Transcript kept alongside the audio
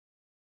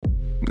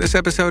This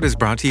episode is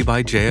brought to you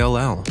by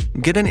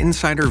JLL. Get an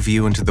insider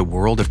view into the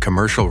world of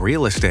commercial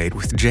real estate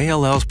with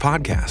JLL's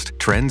podcast,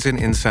 Trends and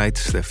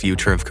Insights, the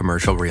Future of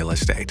Commercial Real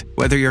Estate.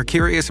 Whether you're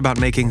curious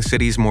about making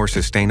cities more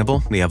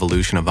sustainable, the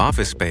evolution of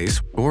office space,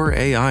 or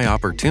AI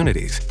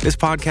opportunities, this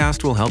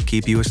podcast will help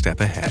keep you a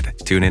step ahead.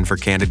 Tune in for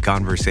candid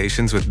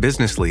conversations with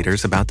business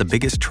leaders about the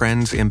biggest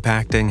trends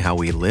impacting how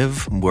we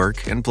live,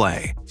 work, and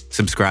play.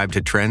 Subscribe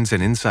to Trends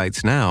and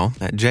Insights now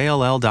at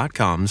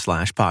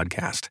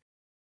jll.com/podcast.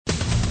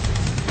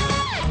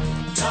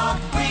 Talk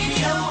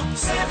Radio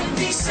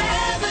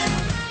 77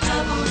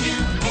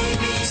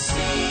 WABC.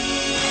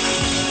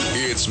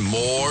 It's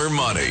More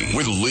Money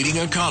with leading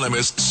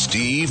economist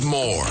Steve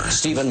Moore.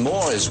 Stephen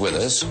Moore is with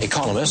us,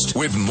 economist.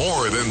 With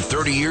more than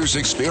 30 years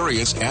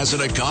experience as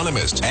an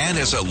economist and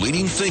as a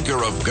leading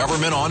thinker of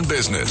government on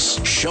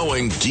business,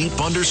 showing deep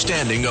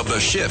understanding of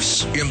the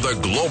shifts in the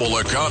global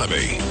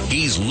economy.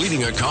 He's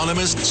leading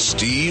economist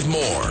Steve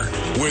Moore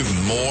with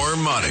More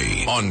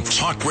Money on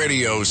Talk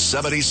Radio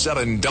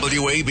 77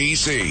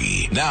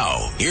 WABC.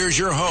 Now, here's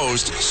your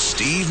host,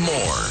 Steve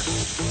Moore.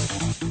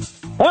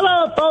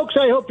 Hello, folks.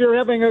 I hope you're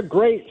having a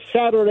great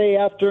Saturday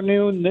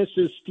afternoon. This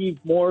is Steve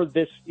Moore.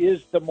 This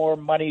is the More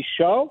Money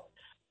Show.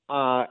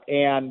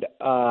 And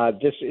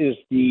this is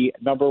the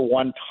number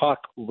one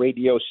talk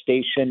radio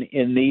station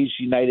in these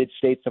United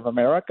States of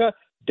America,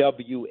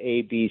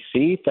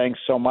 WABC. Thanks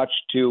so much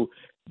to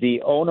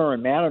the owner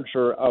and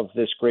manager of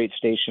this great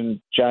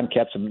station, John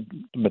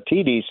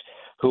Catsimatidis,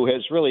 who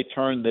has really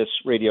turned this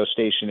radio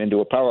station into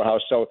a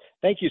powerhouse. So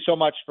thank you so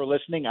much for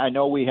listening. I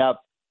know we have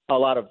a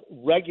lot of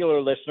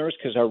regular listeners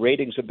because our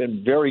ratings have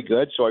been very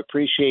good. So I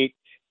appreciate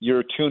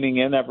your tuning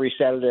in every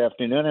Saturday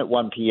afternoon at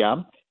 1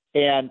 p.m.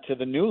 And to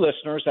the new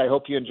listeners, I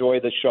hope you enjoy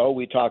the show.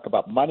 We talk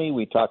about money,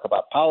 we talk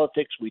about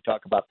politics, we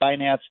talk about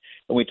finance,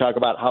 and we talk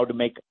about how to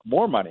make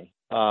more money.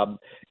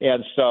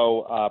 And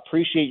so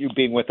appreciate you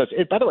being with us.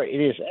 And by the way,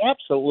 it is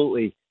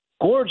absolutely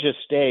gorgeous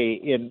day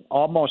in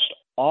almost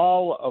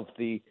all of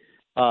the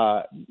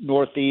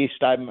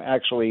Northeast. I'm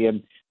actually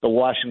in the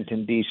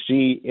Washington,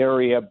 D.C.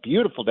 area.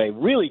 Beautiful day,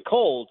 really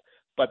cold,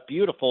 but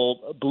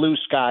beautiful blue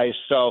skies.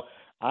 So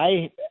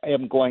I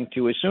am going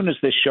to, as soon as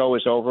this show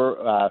is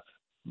over,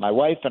 my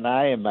wife and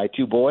I and my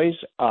two boys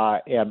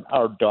and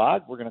our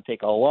dog, we're going to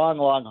take a long,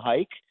 long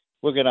hike.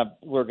 We're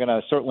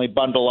gonna certainly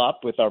bundle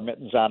up with our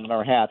mittens on and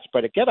our hats,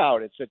 but to get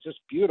out, it's a just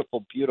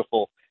beautiful,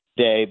 beautiful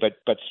day. But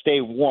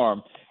stay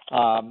warm.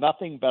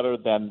 Nothing better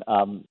than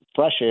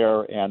fresh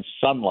air and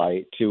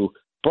sunlight to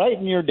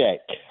brighten your day.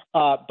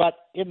 But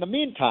in the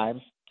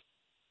meantime,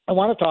 I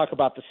want to talk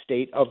about the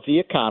state of the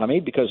economy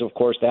because, of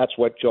course, that's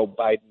what Joe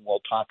Biden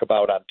will talk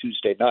about on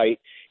Tuesday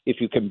night.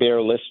 If you can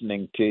bear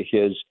listening to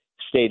his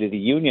State of the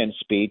Union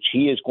speech,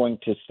 he is going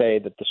to say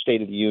that the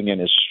State of the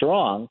Union is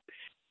strong,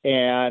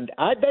 and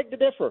I beg to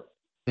differ.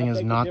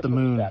 Is not the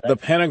moon. The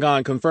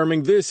Pentagon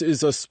confirming this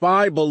is a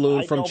spy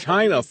balloon from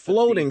China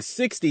floating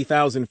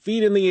 60,000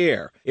 feet in the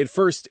air. It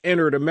first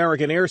entered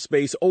American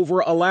airspace over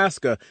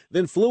Alaska,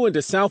 then flew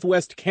into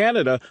southwest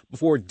Canada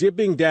before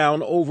dipping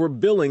down over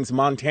Billings,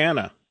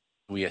 Montana.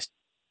 Should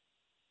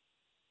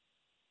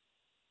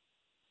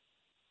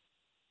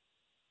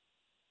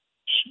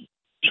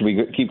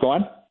we keep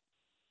going?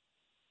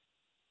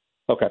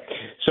 Okay.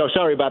 So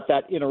sorry about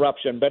that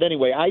interruption. But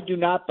anyway, I do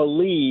not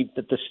believe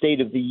that the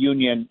State of the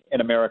Union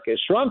in America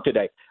is strong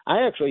today.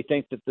 I actually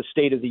think that the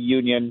State of the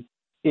Union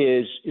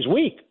is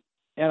weak.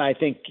 And I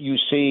think you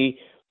see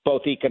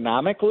both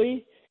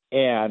economically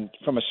and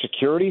from a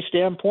security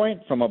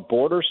standpoint, from a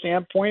border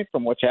standpoint,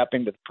 from what's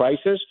happening to the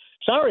prices.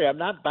 Sorry, I'm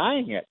not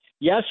buying it.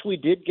 Yes, we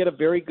did get a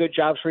very good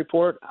jobs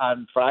report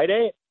on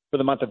Friday for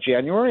the month of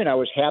January, and I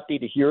was happy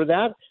to hear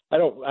that.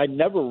 I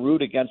never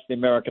root against the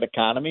American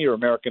economy or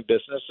American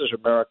businesses or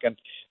American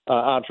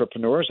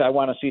entrepreneurs. I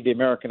want to see the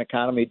American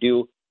economy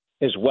do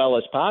as well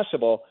as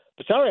possible.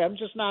 But sorry, I'm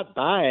just not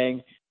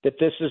buying that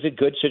this is a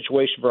good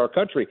situation for our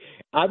country.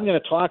 I'm going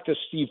to talk to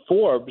Steve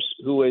Forbes,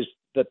 who is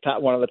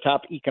one of the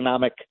top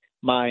economic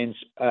minds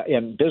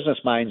and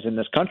business minds in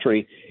this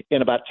country,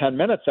 in about 10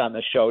 minutes on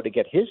the show to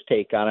get his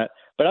take on it.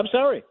 But I'm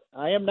sorry,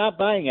 I am not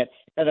buying it.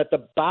 And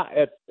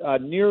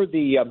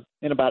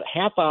in about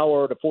half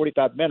hour to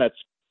 45 minutes,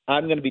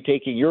 I'm going to be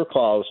taking your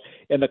calls.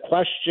 And the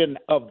question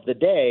of the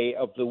day,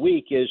 of the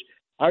week is,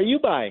 are you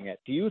buying it?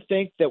 Do you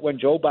think that when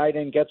Joe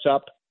Biden gets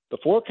up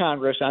before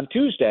Congress on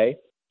Tuesday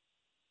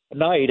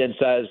night and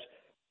says,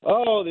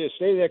 oh, the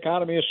state of the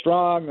economy is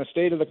strong, the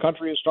state of the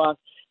country is strong?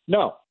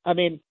 No. I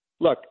mean,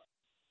 look,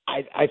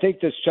 I think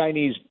this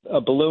Chinese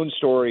balloon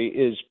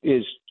story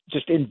is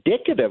just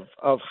indicative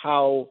of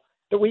how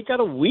that we've got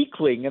a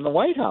weakling in the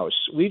White House.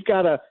 We've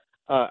got a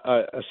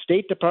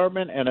State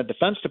Department and a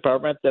Defense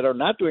Department that are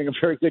not doing a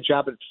very good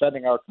job at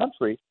defending our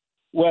country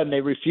when they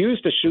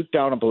refuse to shoot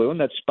down a balloon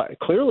that's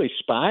clearly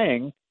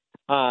spying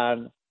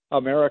on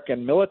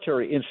American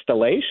military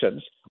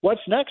installations.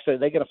 What's next? Are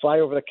they going to fly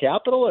over the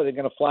Capitol? Are they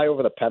going to fly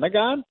over the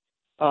Pentagon?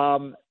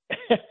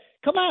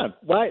 Come on.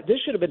 Why? This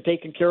should have been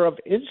taken care of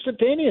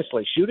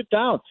instantaneously. Shoot it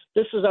down.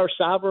 This is our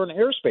sovereign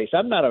airspace.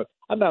 I'm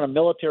not a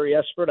military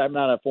expert. I'm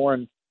not a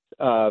foreign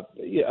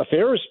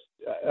affairs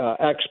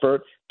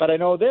expert, but I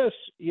know this.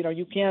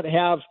 You can't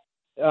have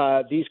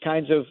these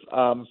kinds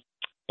of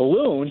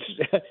balloons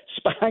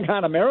spying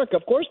on America.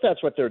 Of course,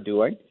 that's what they're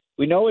doing.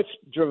 We know it's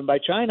driven by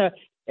China,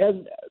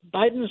 and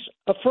Biden's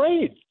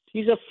afraid.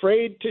 He's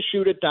afraid to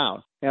shoot it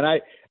down, and I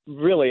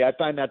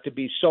find that to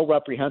be so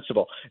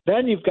reprehensible.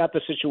 Then you've got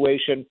the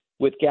situation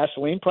with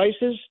gasoline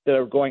prices that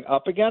are going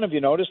up again. Have you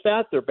noticed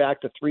that? They're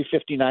back to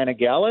 $3.59 a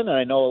gallon. And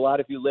I know a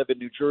lot of you live in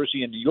New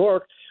Jersey and New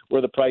York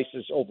where the price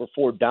is over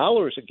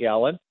 $4 a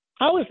gallon.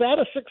 How is that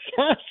a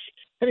success?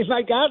 I mean,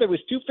 my God, it was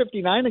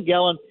 $2.59 a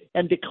gallon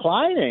and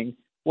declining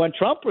when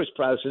Trump was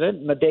president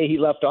and the day he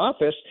left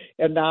office.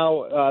 And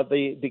now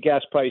the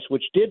gas price,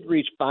 which did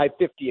reach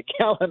 $5.50 a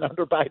gallon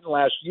under Biden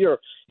last year,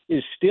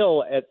 is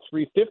still at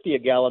 $3.50 a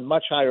gallon,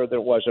 much higher than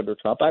it was under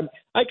Trump.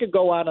 I could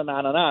go on and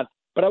on and on.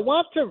 But I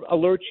want to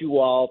alert you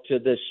all to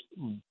this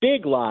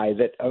big lie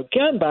that,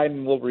 again,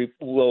 Biden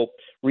will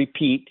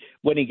repeat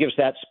when he gives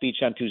that speech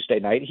on Tuesday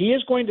night. He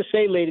is going to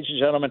say, ladies and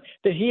gentlemen,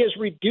 that he has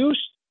reduced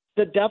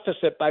the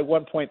deficit by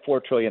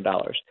 $1.4 trillion.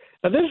 Now,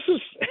 this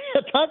is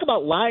 – talk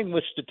about lying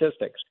with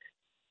statistics.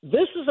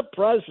 This is a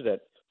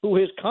president who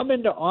has come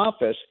into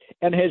office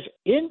and has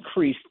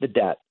increased the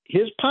debt.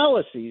 His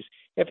policies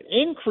have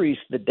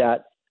increased the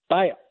debt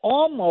by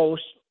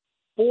almost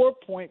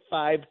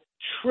 $4.5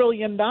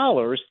 trillion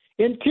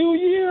in 2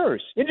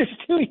 years. In just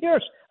 2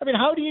 years. I mean,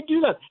 how do you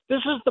do that? This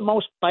is the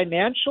most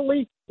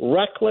financially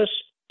reckless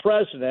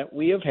president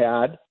we have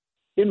had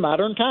in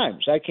modern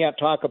times. I can't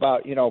talk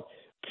about,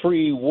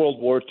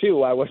 pre-World War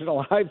II. I wasn't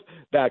alive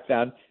back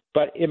then.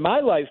 But in my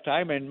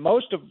lifetime and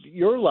most of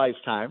your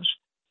lifetimes,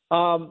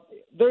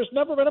 there's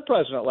never been a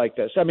president like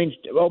this. I mean,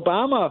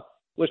 Obama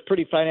was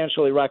pretty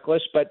financially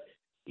reckless, but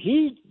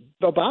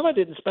Obama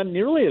didn't spend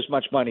nearly as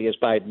much money as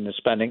Biden is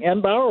spending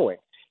and borrowing.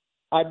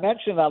 I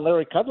mentioned on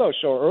Larry Kudlow's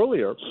show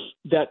earlier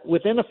that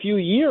within a few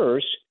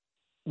years,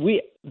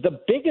 the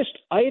biggest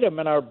item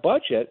in our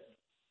budget,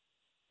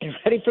 you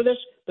ready for this?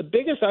 The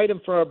biggest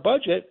item for our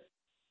budget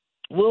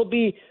will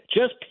be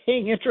just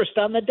paying interest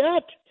on the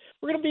debt.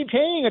 We're going to be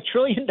paying $1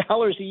 trillion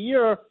a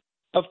year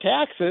of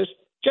taxes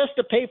just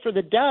to pay for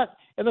the debt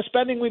and the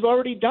spending we've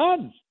already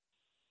done.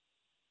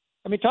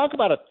 I mean, talk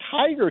about a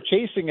tiger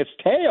chasing its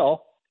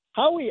tail.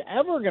 How are we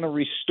ever going to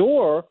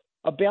restore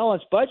a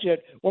balanced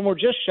budget when we're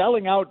just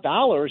shelling out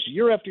dollars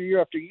year after year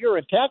after year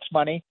in tax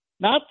money,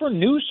 not for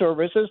new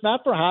services,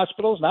 not for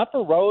hospitals, not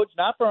for roads,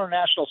 not for our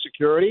national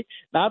security,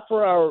 not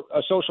for our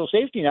social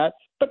safety net,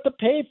 but to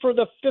pay for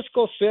the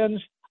fiscal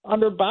sins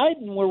under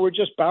Biden where we're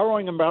just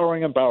borrowing and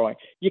borrowing and borrowing.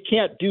 You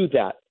can't do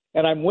that.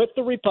 And I'm with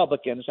the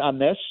Republicans on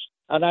this.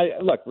 And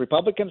look,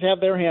 Republicans have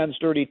their hands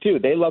dirty too.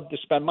 They love to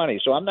spend money.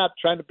 So I'm not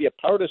trying to be a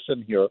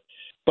partisan here,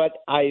 but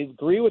I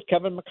agree with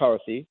Kevin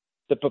McCarthy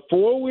that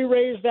before we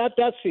raise that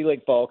debt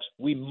ceiling, folks,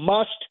 we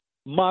must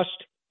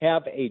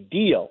have a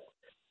deal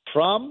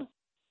from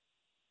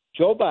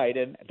Joe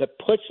Biden that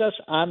puts us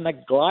on the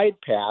glide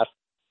path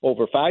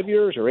over 5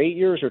 years or 8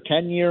 years or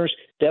 10 years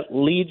that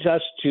leads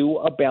us to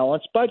a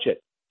balanced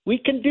budget. We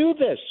can do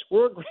this.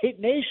 We're a great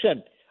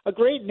nation. A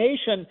great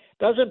nation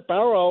doesn't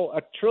borrow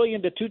 $1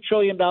 trillion to $2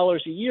 trillion a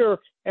year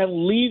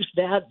and leaves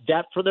that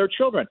debt for their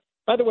children.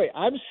 By the way,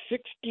 I'm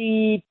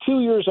 62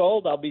 years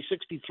old. I'll be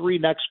 63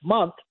 next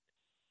month.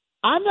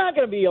 I'm not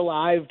going to be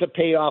alive to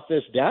pay off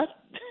this debt.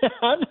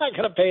 I'm not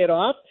going to pay it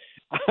off.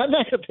 I'm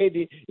not going to pay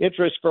the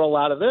interest for a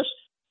lot of this.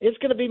 It's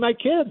going to be my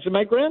kids and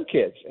my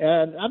grandkids.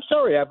 And I'm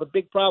sorry, I have a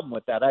big problem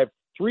with that. I have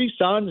three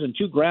sons and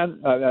two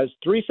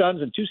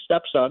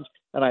stepsons,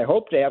 and I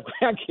hope they have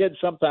grandkids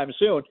sometime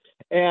soon.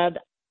 And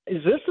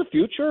is this the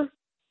future,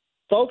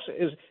 folks?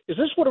 Is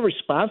this what a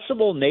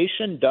responsible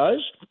nation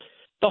does?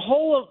 The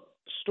whole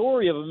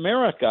story of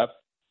America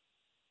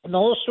and the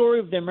whole story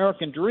of the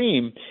American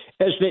dream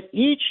is that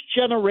each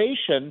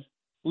generation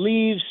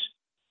leaves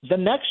the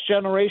next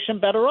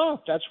generation better off.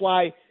 That's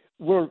why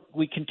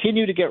we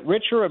continue to get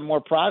richer and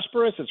more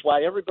prosperous. It's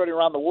why everybody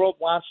around the world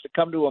wants to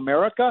come to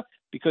America,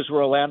 because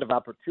we're a land of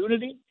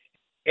opportunity.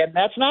 And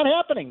that's not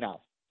happening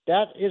now.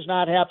 That is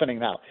not happening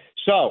now.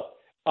 So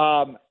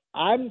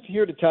I'm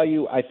here to tell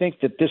you, I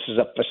think that this is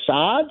a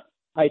facade.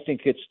 I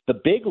think it's the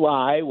big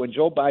lie when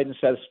Joe Biden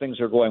says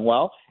things are going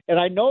well. And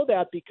I know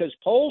that because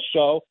polls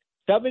show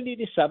 70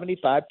 to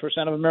 75%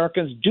 of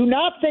Americans do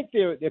not think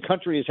the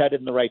country is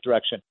headed in the right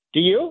direction. Do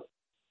you?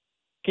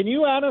 Can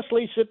you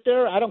honestly sit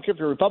there? I don't care if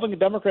you're Republican,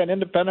 Democrat,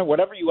 Independent,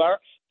 whatever you are.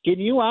 Can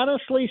you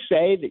honestly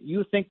say that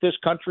you think this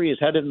country is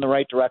headed in the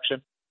right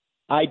direction?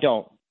 I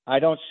don't. I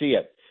don't see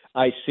it.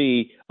 I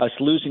see us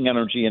losing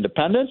energy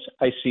independence.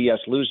 I see us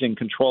losing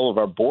control of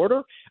our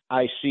border.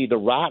 I see the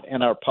rot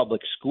in our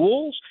public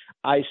schools.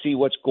 I see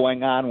what's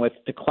going on with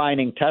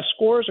declining test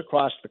scores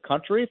across the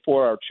country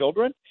for our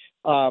children.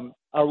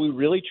 Are we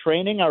really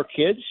training our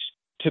kids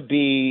to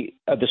be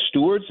the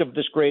stewards of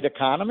this great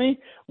economy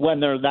when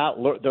they're not?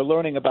 They're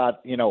learning about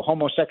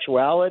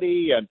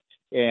homosexuality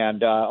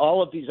and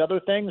all of these other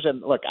things.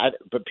 And look,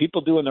 but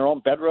people do in their own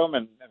bedroom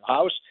and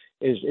house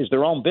is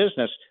their own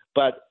business.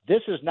 But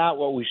this is not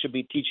what we should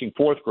be teaching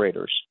fourth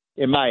graders.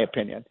 in my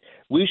opinion.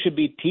 We should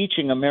be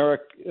teaching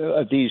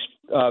these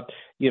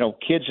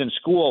kids in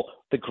school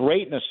the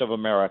greatness of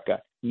America,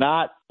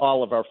 not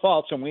all of our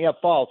faults. And we have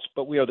faults,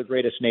 but we are the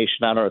greatest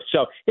nation on earth.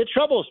 So it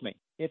troubles me.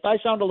 If I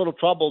sound a little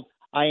troubled,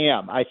 I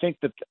am. I think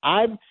that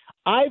I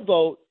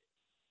vote.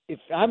 If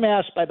I'm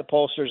asked by the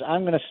pollsters,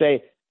 I'm going to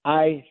say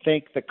I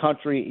think the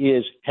country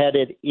is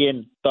headed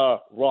in the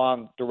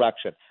wrong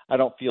direction. I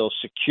don't feel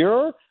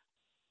secure.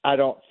 I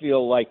don't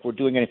feel like we're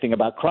doing anything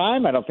about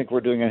crime. I don't think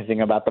we're doing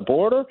anything about the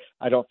border.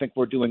 I don't think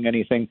we're doing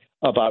anything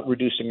about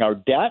reducing our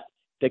debt.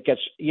 That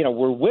gets,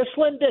 we're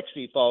whistling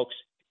Dixie, folks,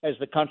 as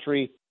the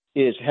country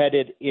is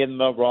headed in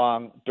the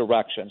wrong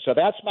direction. So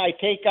that's my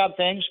take on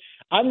things.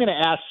 I'm going to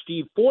ask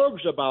Steve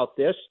Forbes about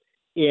this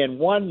in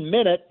 1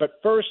 minute, but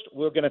first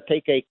we're going to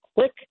take a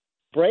quick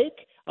break.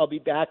 I'll be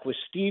back with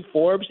Steve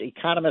Forbes,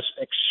 economist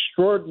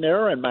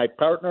extraordinaire and my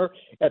partner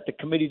at the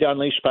Committee to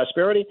Unleash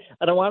Prosperity.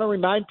 And I want to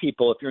remind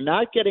people, if you're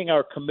not getting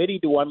our Committee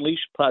to Unleash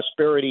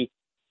Prosperity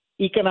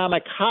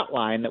economic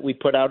hotline that we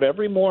put out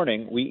every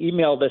morning, we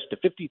email this to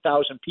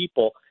 50,000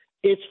 people.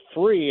 It's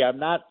free. I'm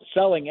not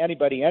selling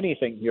anybody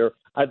anything here.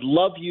 I'd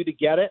love you to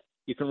get it.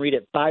 You can read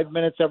it 5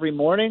 minutes every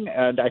morning,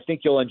 and I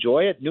think you'll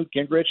enjoy it. Newt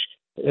Gingrich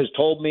has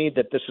told me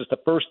that this is the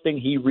first thing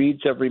he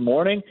reads every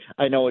morning.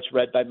 I know it's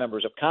read by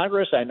members of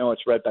Congress. I know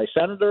it's read by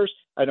senators.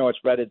 I know it's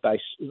read by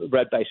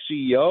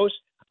CEOs.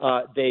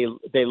 They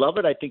love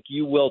it. I think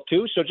you will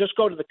too. So just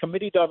go to the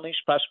Committee to Unleash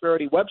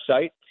Prosperity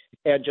website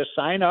and just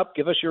sign up.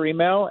 Give us your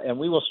email, and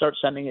we will start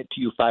sending it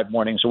to you 5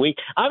 mornings a week.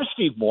 I'm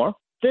Steve Moore.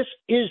 This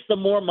is the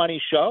More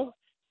Money Show.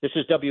 This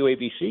is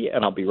WABC,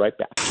 and I'll be right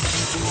back.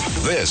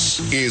 This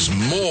is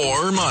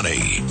More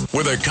Money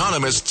with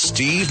economist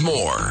Steve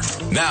Moore.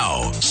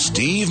 Now,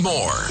 Steve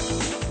Moore.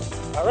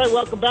 All right,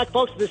 welcome back,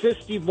 folks. This is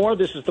Steve Moore.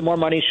 This is the More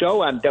Money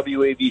Show on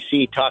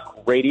WABC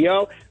Talk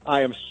Radio.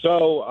 I am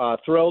so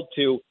thrilled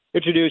to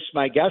introduce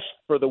my guest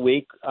for the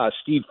week,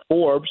 Steve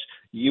Forbes.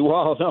 You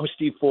all know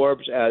Steve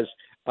Forbes as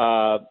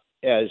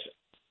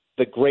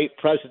the great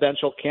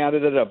presidential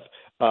candidate of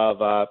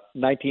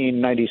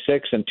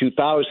 1996 and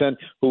 2000,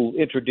 who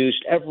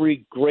introduced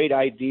every great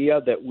idea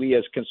that we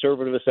as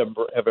conservatives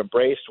have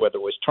embraced, whether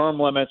it was term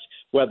limits,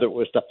 whether it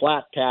was the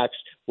flat tax,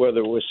 whether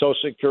it was Social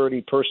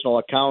Security personal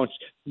accounts,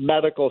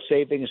 medical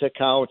savings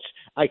accounts.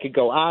 I could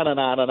go on and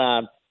on and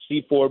on.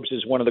 Steve Forbes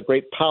is one of the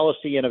great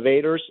policy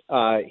innovators.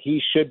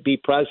 He should be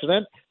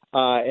president,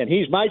 and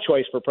he's my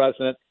choice for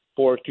president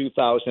for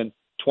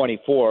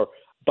 2024.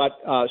 But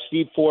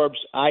Steve Forbes,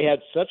 I had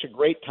such a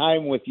great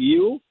time with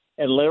you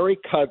and Larry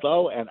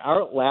Kudlow and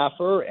Art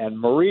Laffer and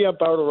Maria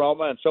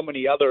Bartiromo and so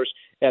many others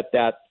at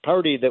that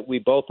party that we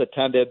both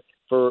attended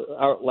for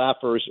Art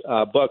Laffer's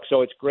book.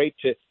 So it's great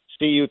to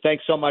see you.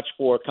 Thanks so much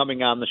for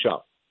coming on the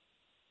show.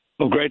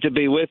 Well, great to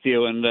be with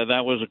you, and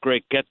that was a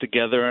great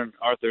get-together. And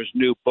Arthur's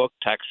new book,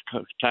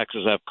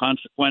 Taxes Have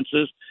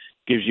Consequences,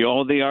 gives you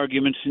all the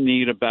arguments you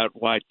need about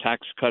why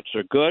tax cuts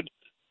are good,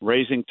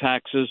 raising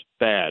taxes,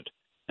 bad.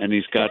 And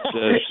he's got,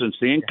 since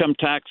the income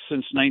tax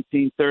since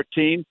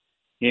 1913,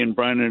 he and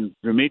Brian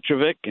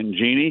Dimitrovic and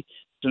Jeannie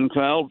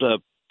Sinfeld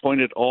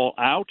pointed all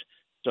out,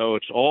 so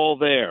it's all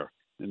there.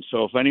 And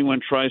so if anyone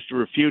tries to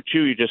refute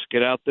you, you just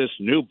get out this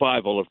new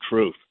Bible of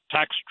truth,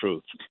 tax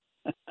truth.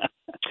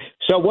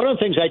 So one of the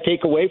things I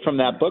take away from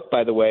that book,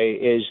 by the way,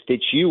 is that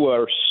you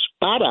were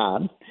spot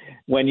on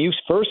when you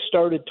first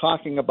started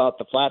talking about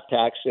the flat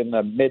tax in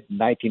the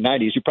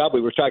mid-1990s. You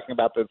probably were talking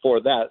about it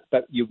before that,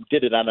 but you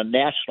did it on a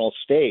national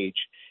stage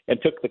and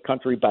took the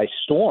country by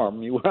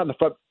storm. You were on the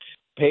front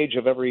page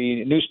of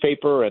every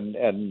newspaper and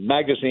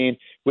magazine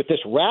with this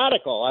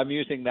radical, I'm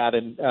using that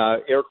in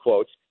air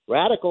quotes,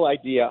 radical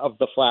idea of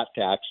the flat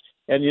tax.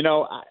 And,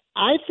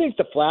 I think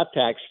the flat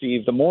tax,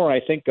 Steve, the more I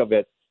think of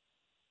it,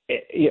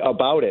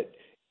 about it,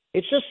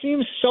 it just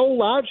seems so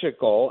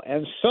logical,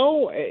 and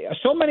so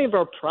many of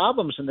our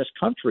problems in this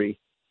country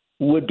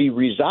would be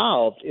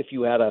resolved if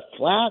you had a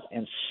flat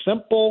and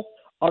simple,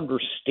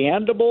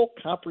 understandable,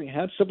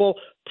 comprehensible,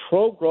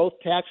 pro-growth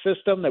tax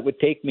system that would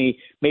take me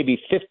maybe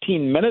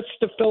 15 minutes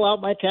to fill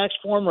out my tax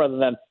form rather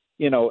than,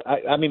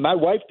 I mean, my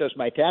wife does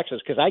my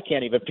taxes because I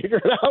can't even figure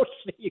it out,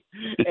 Steve,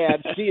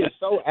 and she is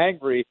so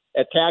angry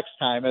at tax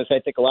time, as I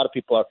think a lot of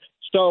people are.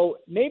 So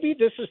maybe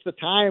this is the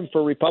time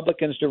for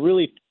Republicans to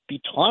really be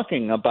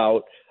talking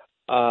about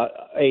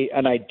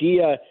an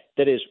idea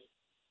that is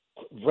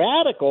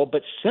radical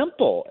but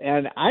simple,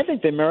 and I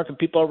think the American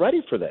people are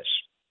ready for this.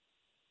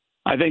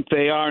 I think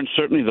they are, and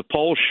certainly the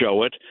polls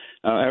show it.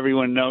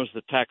 Everyone knows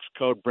the tax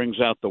code brings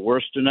out the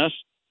worst in us.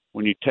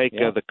 When you take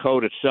the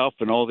code itself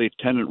and all the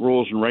attendant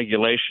rules and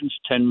regulations,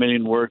 10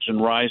 million words and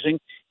rising,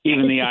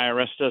 even the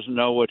IRS doesn't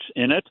know what's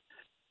in it,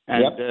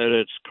 and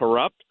it's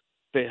corrupt.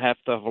 Half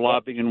the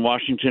lobbying in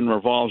Washington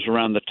revolves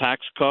around the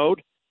tax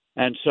code.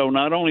 And so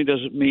not only does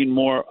it mean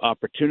more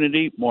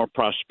opportunity, more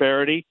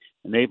prosperity,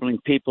 enabling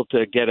people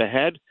to get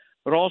ahead,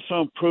 but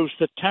also improves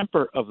the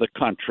temper of the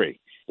country.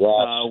 Yes.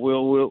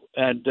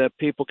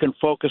 People can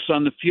focus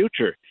on the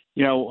future.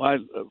 The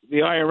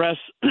IRS,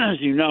 as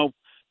you know,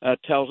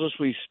 tells us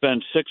we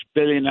spend 6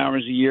 billion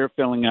hours a year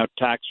filling out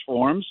tax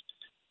forms.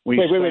 We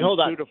wait, spend hold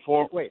on. 2 to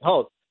 4. Wait,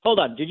 hold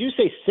on. Did you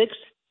say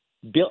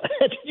did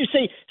you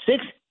say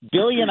 6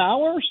 billion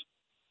hours?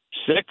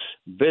 6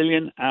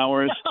 billion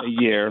hours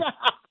a year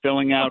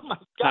filling out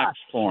tax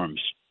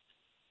forms.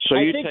 So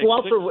I you think take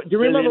Walter. Do you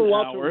remember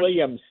Walter hours.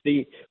 Williams?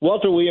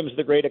 Walter Williams,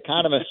 the great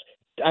economist,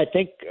 I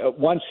think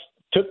once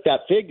took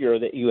that figure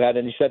that you had,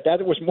 and he said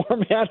that it was more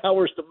man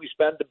hours than we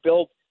spend to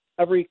build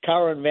every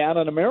car and van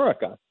in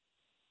America.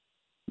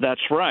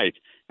 That's right.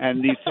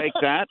 And you take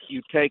that,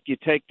 you take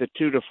the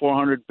 $200 to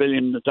 $400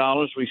 billion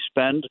we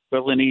spend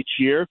each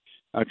year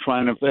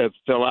trying to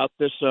fill out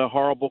this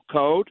horrible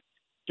code.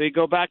 So you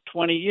go back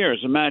 20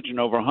 years. Imagine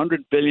over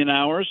 100 billion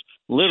hours,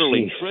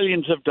 literally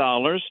trillions of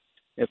dollars.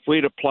 If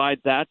we'd applied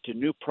that to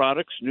new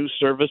products, new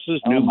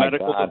services, new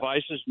medical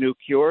devices, new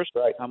cures,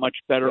 how much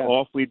better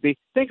off we'd be.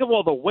 Think of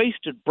all the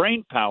wasted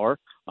brain power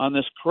on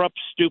this corrupt,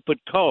 stupid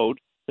code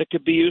that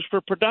could be used for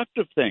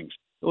productive things.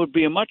 It would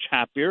be a much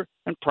happier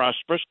and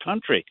prosperous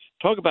country.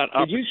 Talk about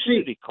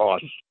opportunity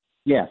costs.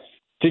 Yes.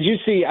 Did you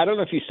see? I don't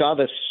know if you saw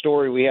this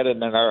story we had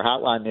in our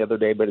hotline the other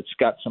day, but it's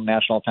got some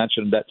national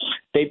attention. That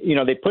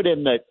they put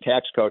in the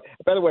tax code.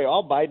 By the way,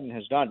 all Biden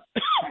has done,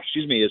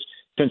 is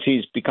since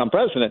he's become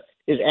president,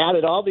 is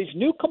added all these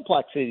new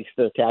complexities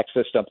to the tax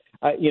system.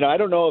 I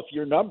don't know if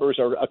your numbers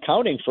are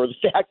accounting for the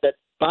fact that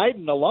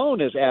Biden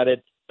alone has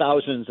added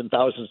thousands and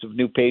thousands of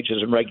new pages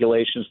and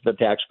regulations to the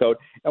tax code.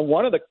 And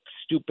one of the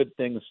stupid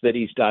things that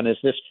he's done is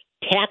this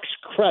tax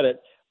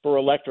credit for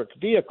electric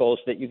vehicles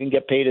that you can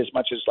get paid as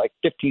much as like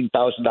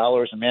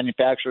 $15,000, and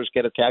manufacturers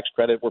get a tax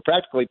credit. We're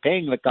practically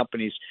paying the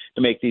companies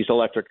to make these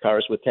electric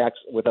cars with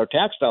our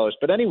tax dollars.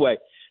 But anyway,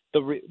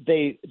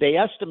 they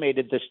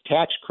estimated this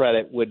tax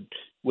credit would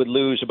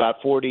lose about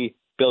 $40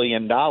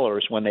 billion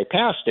when they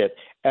passed it.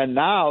 And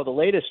now the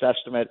latest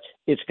estimate,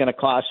 it's going to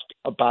cost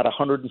about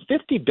 $150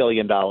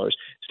 billion.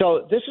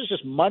 So this is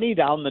just money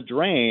down the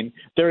drain.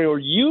 They're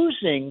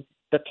using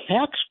the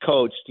tax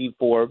code, Steve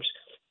Forbes,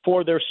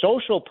 for their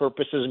social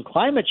purposes and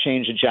climate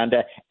change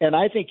agenda. And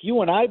I think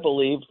you and I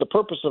believe the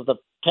purpose of the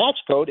tax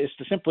code is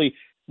to simply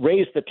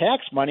raise the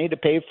tax money to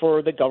pay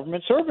for the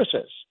government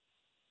services.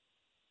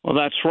 Well,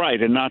 that's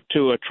right, and not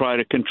to try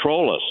to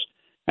control us.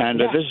 And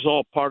this is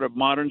all part of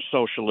modern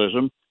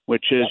socialism,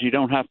 which is you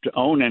don't have to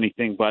own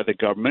anything by the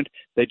government.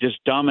 They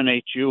just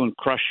dominate you and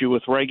crush you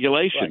with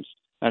regulations. Right.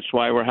 That's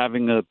why we're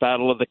having the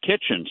battle of the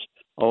kitchens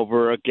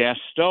over gas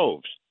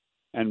stoves.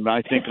 And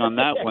I think on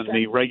that one,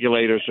 the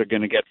regulators are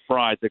going to get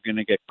fried. They're going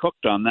to get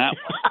cooked on that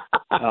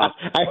one.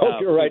 I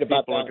hope you're right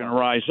about that. People are going to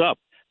rise up.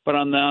 But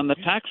on the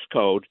tax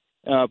code,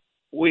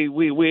 we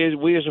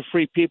as a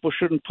free people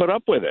shouldn't put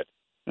up with it.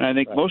 And I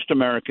think most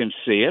Americans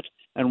see it.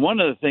 And one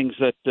of the things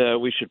that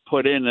we should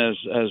put in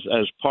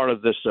as part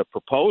of this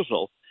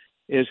proposal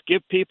is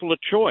give people a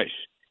choice.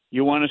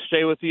 You want to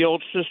stay with the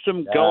old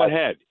system? Go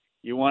ahead.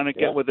 You want to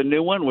get with a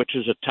new one, which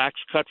is a tax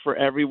cut for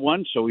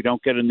everyone, so we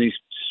don't get in these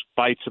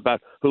fights about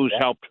who's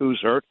helped, who's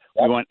hurt.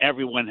 We want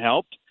everyone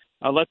helped.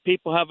 Let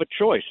people have a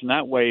choice, and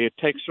that way it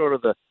takes sort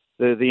of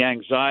the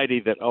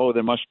anxiety that,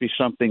 there must be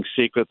something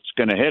secret that's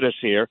going to hit us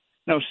here.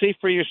 No, see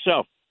for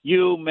yourself.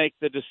 You make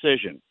the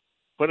decision.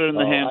 Put it in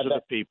the hands of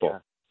the people. Yeah.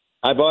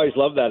 I've always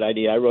loved that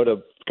idea. I wrote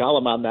a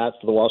column on that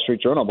for the Wall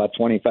Street Journal about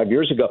 25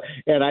 years ago,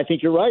 and I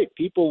think you're right.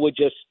 People would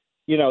just,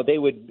 they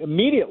would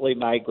immediately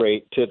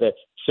migrate to the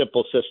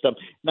simple system.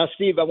 Now,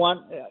 Steve, this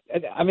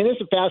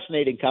is a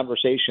fascinating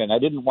conversation. I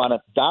didn't want to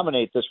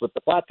dominate this with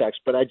the flat tax,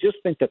 but I just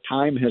think the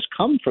time has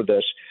come for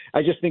this.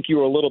 I just think you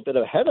were a little bit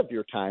ahead of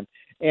your time.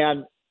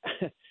 And,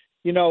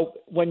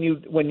 when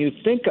you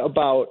think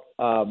about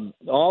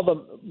all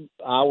the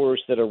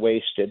hours that are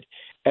wasted,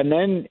 and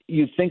then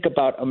you think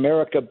about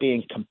America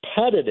being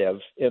competitive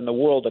in the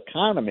world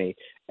economy,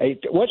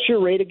 what's your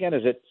rate again?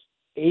 Is it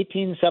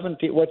 18,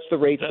 17? What's the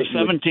rate?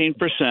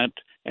 17%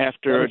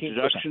 after 17%.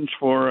 Deductions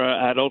for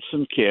adults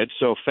and kids.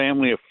 So a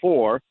family of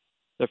four,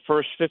 the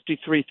first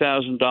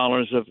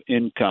 $53,000 of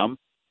income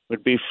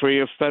would be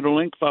free of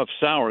federal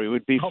salary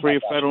would be free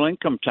of federal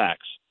income tax.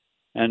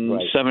 And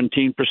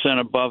 17%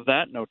 above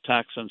that, no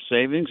tax on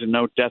savings and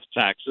no death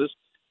taxes.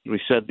 We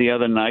said the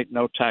other night,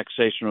 no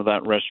taxation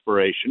without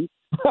respiration.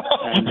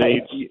 And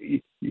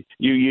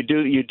you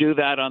do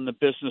that on the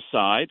business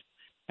side,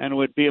 and it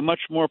would be a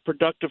much more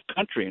productive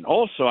country. And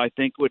also, I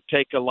think would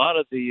take a lot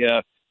of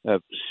the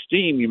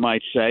steam, you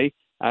might say,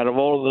 out of a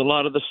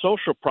lot of the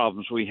social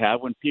problems we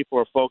have when people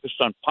are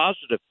focused on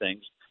positive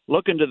things,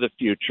 look into the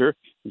future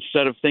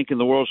instead of thinking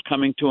the world's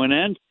coming to an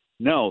end.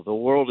 No, the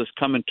world is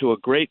coming to a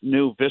great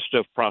new vista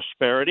of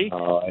prosperity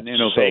and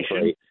innovation. So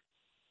great.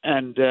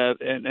 And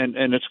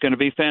it's going to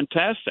be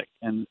fantastic.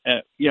 And,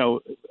 I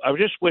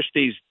just wish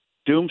these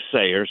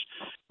doomsayers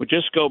would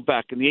just go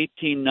back. In the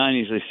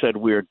 1890s, they said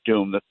we were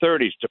doomed. The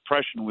 30s,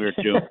 depression, we were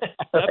doomed.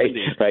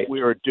 70s,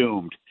 we were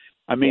doomed.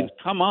 I mean,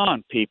 come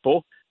on,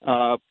 people.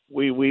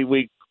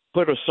 We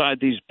put aside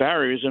these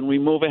barriers and we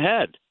move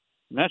ahead.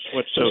 And that's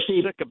what's so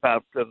sick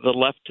about the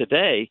left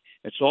today.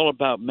 It's all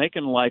about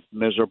making life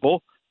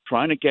miserable,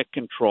 trying to get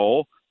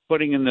control,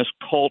 putting in this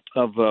cult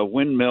of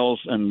windmills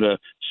and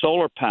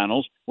solar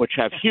panels, which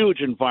have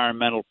huge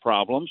environmental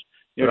problems.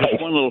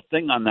 Just one little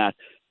thing on that.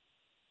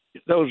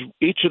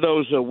 Each of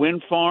those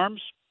wind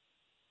farms,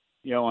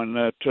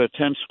 on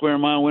 10 square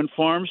mile wind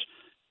farms,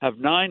 have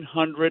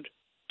 900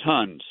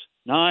 tons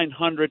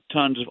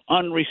of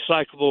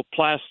unrecyclable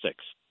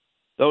plastics.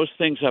 Those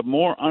things have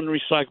more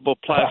unrecyclable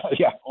plastic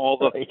than all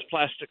the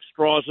plastic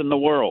straws in the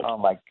world.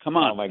 Come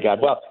on. Oh, my God.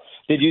 Well,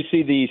 did you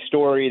see the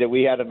story that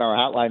we had in our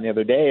hotline the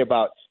other day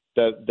about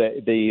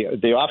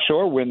the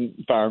offshore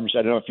wind farms?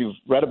 I don't know if you've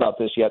read about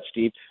this yet,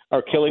 Steve,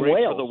 are killing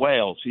whales. For the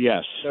whales,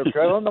 yes. They're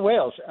killing the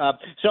whales.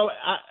 So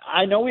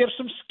I know we have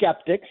some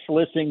skeptics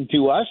listening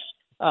to us.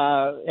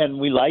 And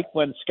we like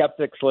when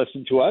skeptics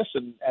listen to us,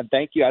 and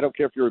thank you. I don't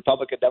care if you're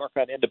Republican,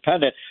 Democrat,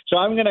 Independent. So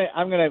I'm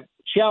gonna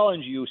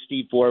challenge you,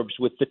 Steve Forbes,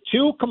 with the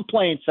two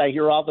complaints I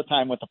hear all the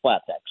time with the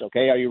flat tax.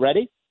 Okay, are you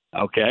ready?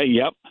 Okay.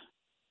 Yep.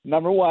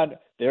 Number one,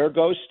 there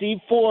goes Steve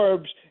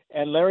Forbes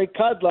and Larry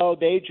Kudlow.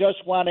 They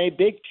just want a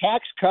big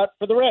tax cut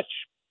for the rich.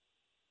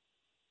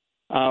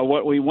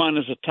 What we want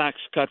is a tax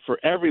cut for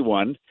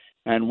everyone,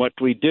 and what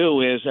we do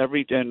is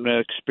and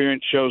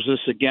experience shows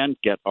this again.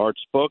 Get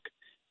Art's book.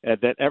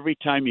 That every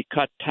time you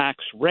cut tax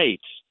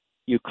rates,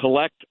 you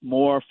collect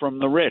more from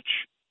the rich.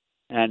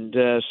 And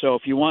so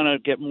if you want to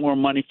get more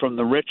money from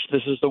the rich,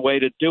 this is the way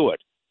to do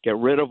it. Get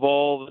rid of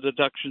all the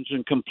deductions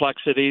and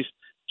complexities.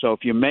 So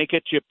if you make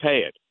it, you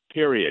pay it,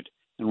 period.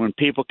 And when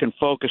people can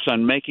focus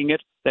on making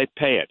it, they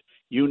pay it.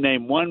 You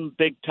name one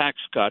big tax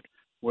cut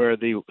where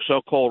the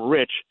so-called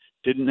rich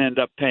didn't end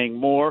up paying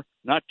more,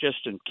 not just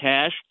in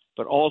cash,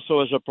 but also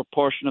as a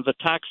proportion of the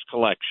tax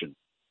collection.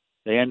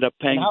 They end up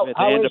paying.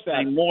 They end up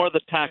paying more of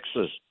the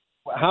taxes.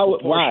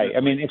 Why? I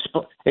mean,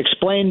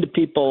 explain to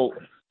people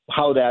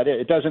how that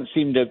is. It doesn't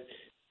seem to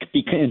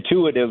be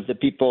intuitive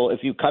that people, if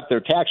you cut their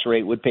tax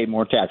rate, would pay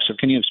more tax. So,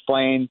 can you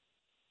explain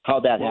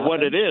how that happens?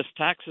 What it is,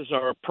 taxes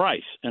are a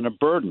price and a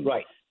burden.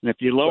 Right. And if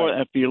you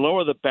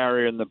lower the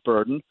barrier and the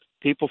burden,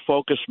 people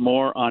focus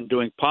more on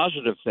doing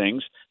positive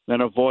things than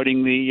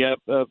avoiding the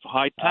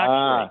high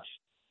tax rates.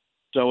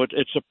 So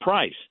it's a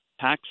price.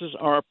 Taxes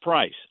are a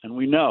price, and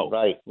we know.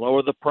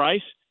 Lower the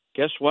price,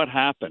 guess what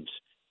happens?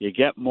 You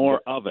get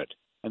more of it.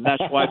 And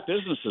that's why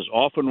businesses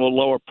often will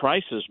lower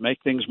prices, make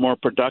things more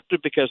productive,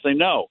 because they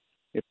know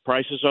if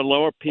prices are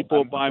lower, people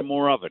will buy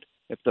more of it.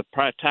 If the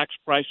tax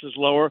price is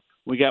lower,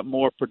 we get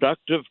more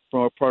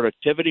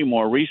productivity,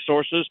 more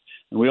resources,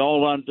 and we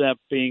all end up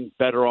being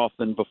better off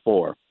than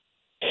before.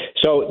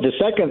 So the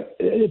second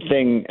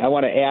thing, I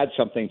want to add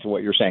something to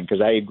what you're saying,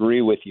 because I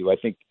agree with you. I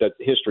think that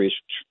history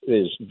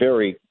is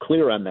very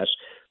clear on this.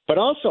 But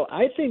also,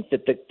 I think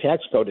that the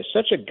tax code is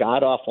such a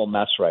god-awful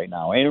mess right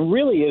now, and it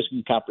really is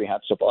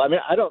incomprehensible. I mean,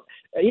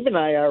 even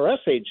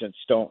IRS agents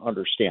don't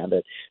understand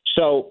it.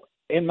 So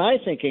in my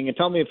thinking, and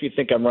tell me if you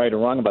think I'm right or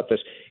wrong about this,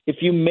 if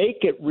you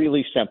make it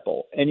really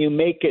simple and you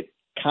make it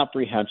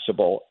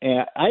comprehensible,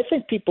 and I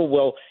think people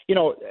will,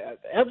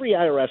 every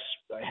IRS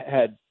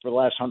head for the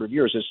last 100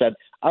 years has said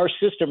our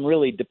system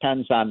really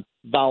depends on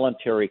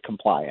voluntary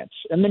compliance,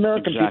 and the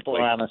American people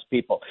are honest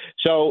people.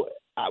 So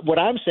what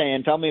I'm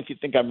saying, tell me if you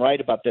think I'm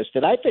right about this,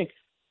 that I think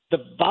the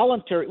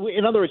voluntary,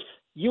 in other words,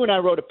 you and I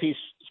wrote a piece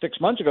 6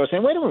 months ago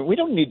saying, wait a minute, we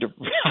don't need to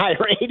hire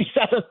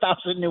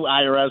 87,000 new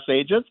IRS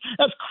agents.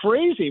 That's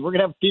crazy. We're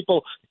going to have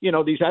people,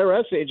 these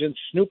IRS agents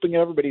snooping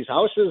at everybody's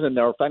houses and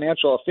their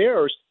financial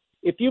affairs.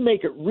 If you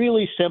make it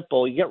really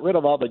simple, you get rid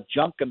of all the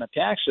junk in the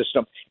tax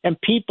system,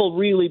 and people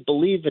really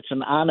believe it's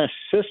an honest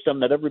system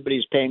that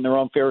everybody's paying their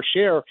own fair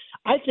share,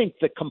 I think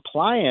the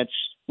compliance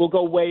will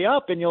go way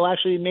up, and you'll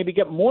actually maybe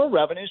get more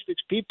revenues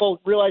because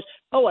people realize,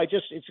 it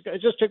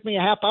just took me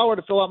a half hour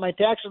to fill out my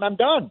tax, and I'm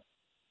done.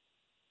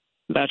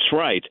 That's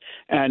right,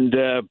 and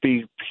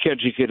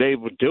because you could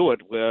able to do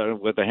it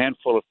with a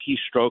handful of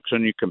keystrokes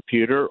on your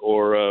computer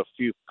or a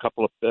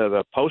couple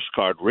of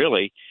postcard,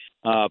 really.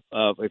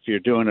 If you're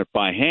doing it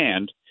by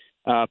hand,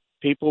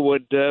 people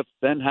would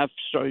then have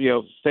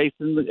faith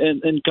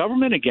in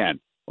government again,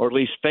 or at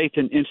least faith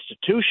in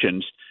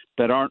institutions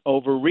that aren't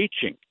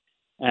overreaching.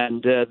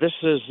 And this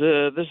is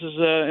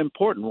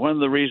important. One of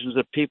the reasons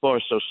that people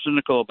are so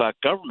cynical about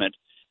government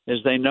is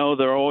they know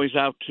they're always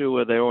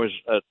they're always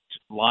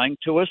lying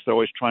to us. They're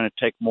always trying to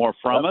take more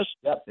from us.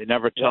 They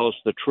never tell us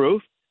the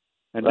truth.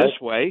 And this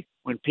way,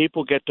 when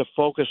people get to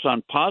focus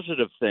on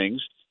positive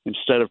things,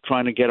 instead of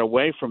trying to get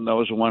away from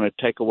those who want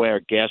to take away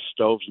our gas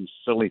stoves and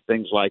silly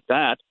things like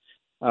that,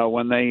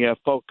 when they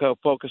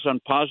focus on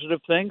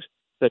positive things,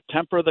 the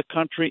temper of the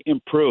country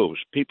improves.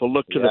 People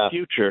look to the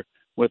future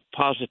with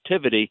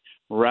positivity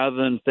rather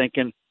than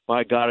thinking,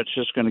 by God, it's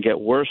just going to get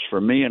worse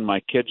for me and my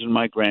kids and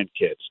my grandkids.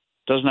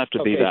 It doesn't have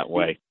to be that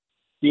way.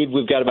 Steve,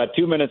 we've got about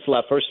 2 minutes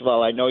left. First of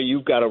all, I know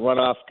you've got to run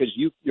off because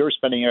you're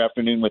spending your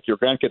afternoon with your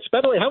grandkids.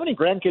 By the way, how many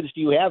grandkids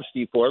do you have,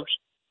 Steve Forbes?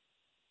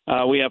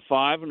 We have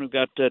 5, and we've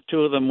got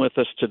 2 of them with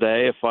us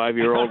today, a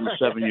 5-year-old and a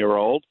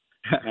 7-year-old,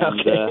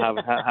 and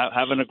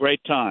having a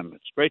great time.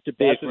 It's great to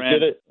be a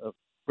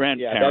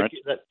grandparent.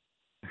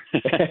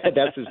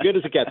 That's as good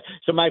as it gets.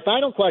 So my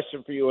final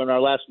question for you in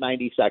our last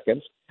 90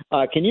 seconds,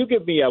 can you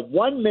give me a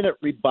 1-minute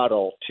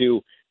rebuttal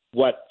to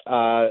what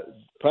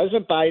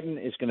President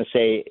Biden is going to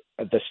say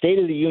the State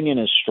of the Union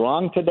is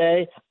strong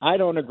today. I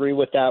don't agree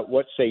with that.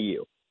 What say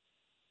you?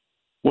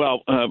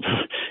 Well,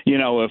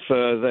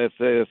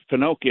 if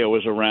Pinocchio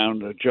was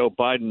around, Joe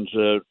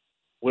Biden's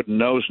wooden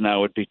nose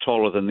now would be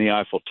taller than the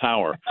Eiffel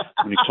Tower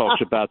when he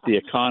talks about the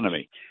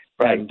economy.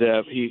 Right. And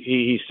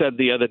he said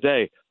the other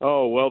day,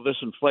 oh, well, this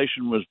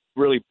inflation was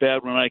really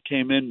bad when I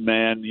came in,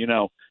 man.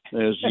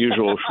 There's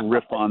usual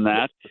riff on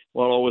that.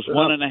 Well, it was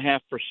 1.5%,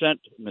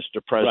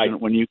 Mr.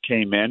 President, when you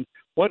came in.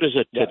 What is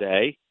it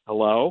today?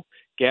 Hello?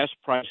 Gas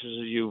prices,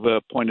 as you've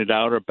pointed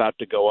out, are about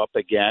to go up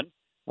again.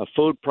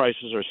 Food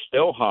prices are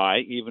still high,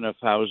 even if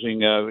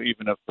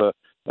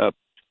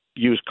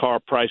used car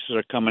prices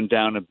are coming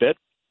down a bit.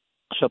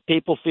 So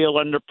people feel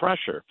under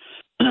pressure.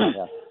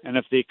 And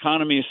if the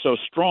economy is so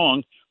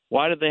strong,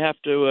 why do they have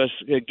to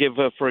give,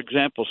 for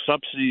example,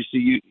 subsidies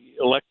to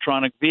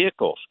electronic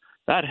vehicles?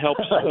 That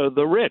helps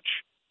the rich.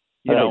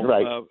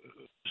 $70,000,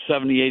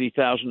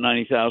 $80,000,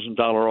 $90,000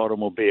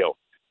 automobile.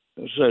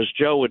 So as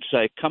Joe would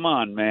say, come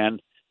on, man,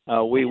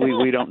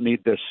 we don't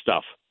need this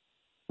stuff.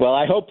 Well,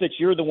 I hope that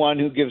you're the one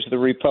who gives the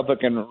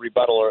Republican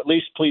rebuttal, or at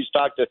least please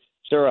talk to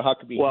Sarah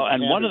Huckabee. Well,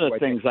 and one of the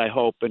things I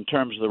hope in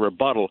terms of the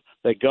rebuttal,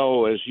 they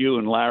go, as you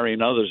and Larry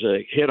and others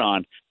hit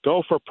on,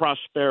 go for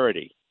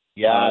prosperity.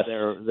 Yeah,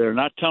 they're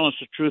not telling us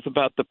the truth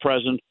about the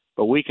present,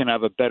 but we can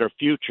have a better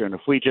future. And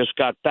if we just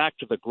got back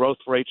to the growth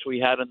rates we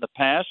had in the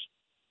past,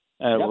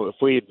 if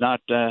we had not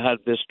had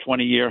this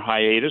 20-year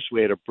hiatus,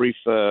 we had a brief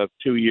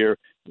 2-year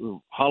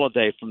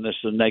holiday from this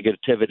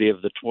negativity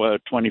of the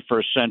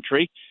 21st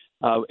century,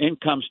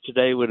 incomes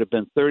today would have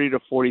been $30,000 to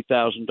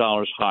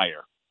 $40,000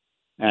 higher.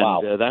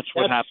 And that's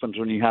what happens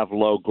when you have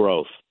low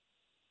growth.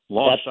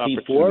 Lost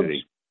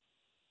opportunity.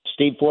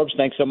 Steve Forbes,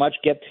 thanks so much.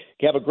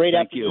 Have a great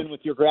afternoon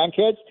with your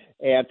grandkids.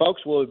 And,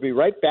 folks, we'll be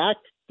right back.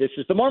 This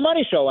is the More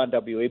Money Show on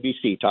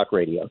WABC Talk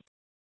Radio.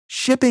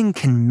 Shipping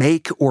can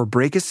make or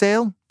break a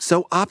sale,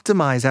 so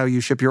optimize how you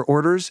ship your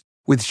orders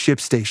with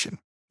ShipStation.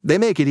 They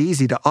make it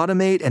easy to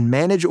automate and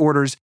manage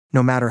orders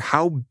no matter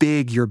how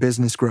big your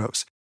business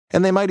grows.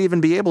 And they might even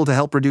be able to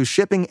help reduce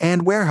shipping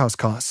and warehouse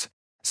costs.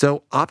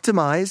 So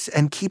optimize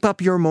and keep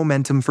up your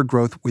momentum for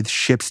growth with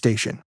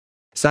ShipStation.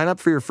 Sign up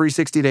for your free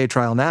 60-day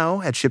trial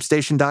now at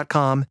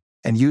ShipStation.com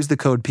and use the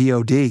code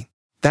POD.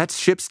 That's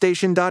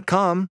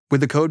ShipStation.com with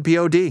the code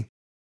POD.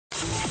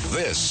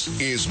 This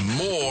is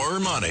More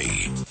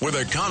Money with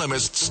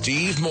economist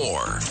Steve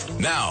Moore.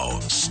 Now,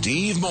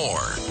 Steve Moore.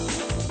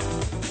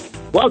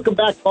 Welcome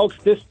back, folks.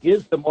 This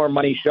is the More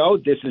Money Show.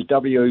 This is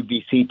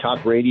WABC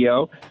Talk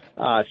Radio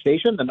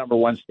station, the number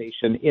one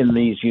station in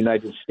these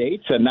United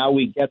States. And now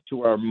we get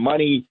to our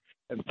money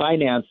and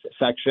finance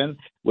section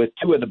with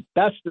two of the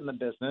best in the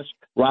business,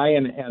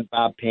 Ryan and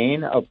Bob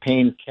Payne of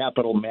Payne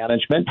Capital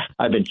Management.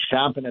 I've been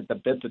chomping at the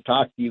bit to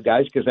talk to you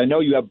guys because I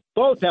know you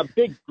both have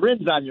big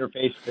grins on your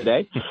face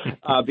today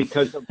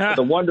because of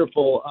the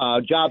wonderful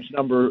jobs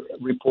number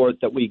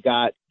report that we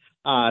got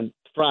on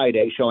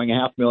Friday showing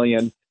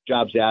 500,000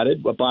 jobs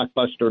added, a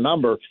blockbuster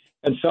number.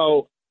 And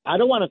so I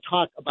don't want to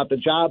talk about the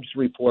jobs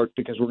report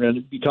because we're going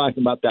to be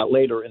talking about that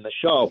later in the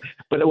show.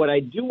 But what I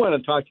do want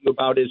to talk to you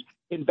about is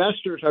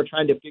investors are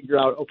trying to figure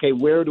out, okay,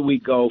 where do we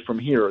go from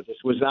here? This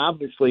was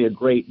obviously a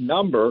great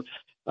number.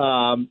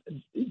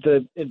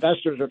 The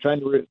investors are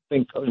trying to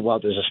think, well,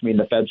 does this mean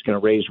the Fed's going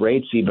to raise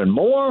rates even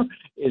more?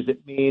 Does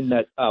it mean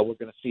that we're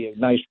going to see a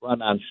nice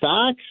run on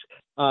stocks?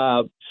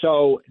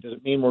 So does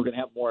it mean we're going to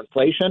have more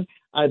inflation?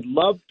 I'd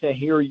love to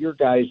hear your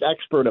guys'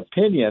 expert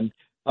opinion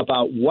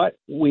about what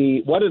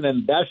an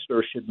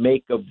investor should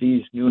make of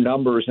these new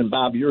numbers. And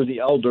Bob, you're the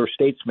elder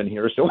statesman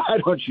here, so why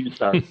don't you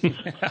start?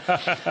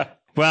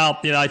 Well,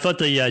 I thought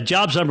the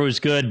jobs number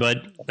was good, but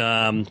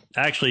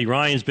actually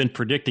Ryan's been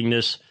predicting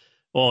this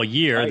all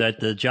year that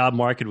the job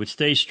market would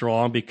stay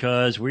strong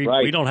because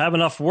we don't have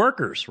enough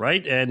workers,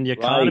 right? And the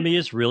economy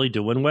is really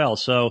doing well.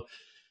 So,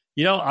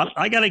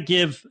 I got to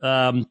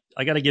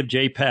give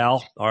Jay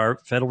Powell, our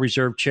Federal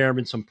Reserve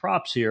Chairman, some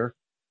props here.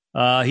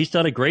 He's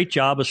done a great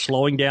job of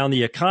slowing down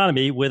the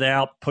economy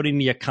without putting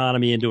the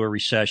economy into a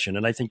recession.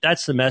 And I think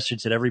that's the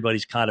message that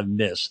everybody's kind of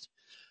missed,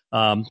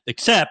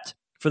 except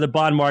for the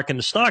bond market and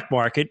the stock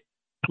market,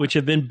 which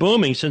have been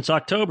booming since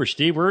October.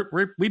 Steve,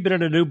 we've been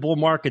in a new bull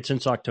market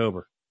since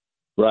October.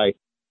 Right.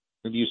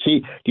 Do you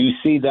see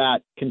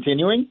that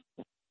continuing?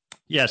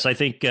 Yes, I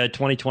think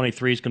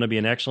 2023 is going to be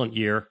an excellent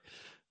year.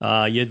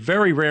 You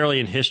very rarely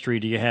in history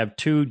do you have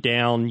two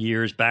down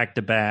years back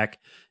to back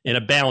in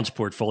a balanced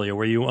portfolio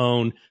where you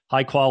own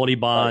high quality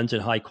bonds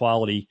and high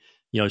quality,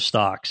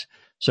 stocks.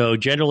 So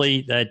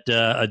generally that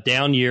a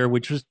down year,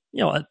 which was,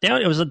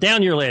 it was a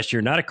down year last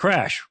year, not a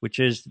crash, which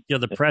is,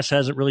 the press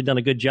hasn't really done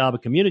a good job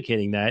of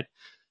communicating that.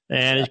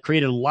 And it's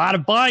created a lot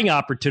of buying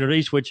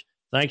opportunities, which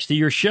thanks to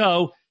your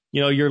show,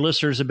 your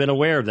listeners have been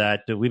aware of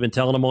that. We've been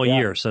telling them all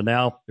year. So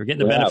now they're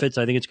getting the benefits.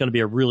 I think it's going to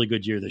be a really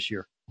good year this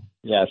year.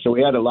 Yeah, so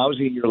we had a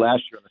lousy year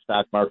last year in the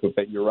stock market,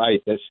 but you're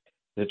right. This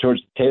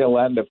towards the tail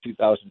end of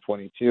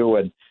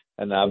 2022,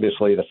 and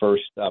obviously the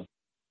first, a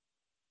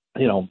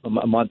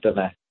month and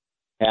a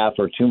half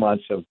or 2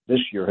 months of this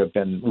year have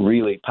been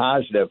really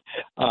positive.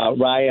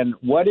 Ryan,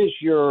 what is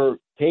your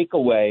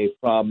takeaway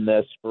from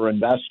this for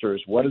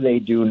investors? What do they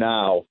do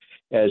now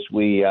as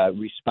we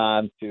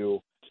respond to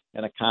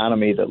an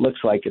economy that looks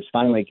like it's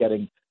finally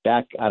getting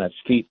back on its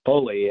feet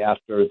fully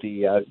after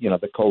the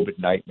the COVID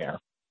nightmare?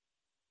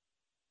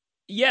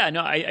 Yeah,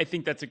 no, I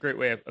think that's a great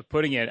way of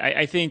putting it.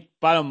 I think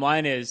bottom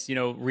line is,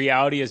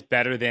 reality is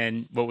better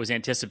than what was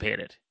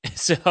anticipated.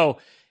 So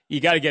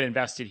you got to get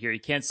invested here. You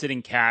can't sit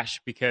in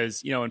cash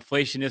because,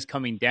 inflation is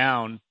coming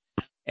down,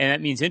 and that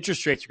means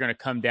interest rates are going to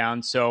come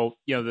down. So,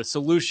 the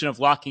solution of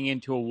locking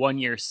into a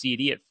 1-year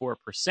CD at 4%.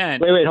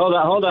 Wait, hold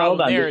on. Hold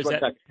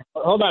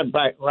on,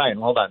 Ryan,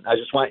 hold on. I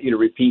just want you to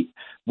repeat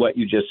what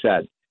you just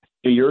said.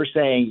 So you're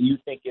saying you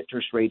think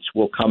interest rates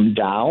will come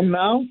down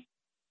now?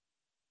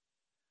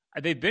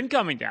 They've been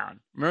coming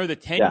down. Remember the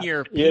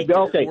 10-year peak at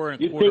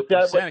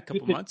 4.25% a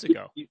couple months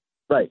ago.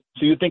 Right.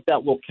 So you think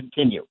that will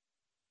continue,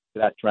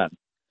 that trend?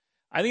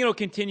 I think it'll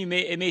continue.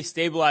 It may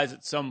stabilize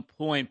at some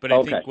point, but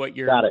I think what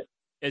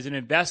as an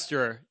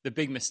investor, the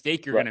big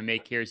mistake you're going to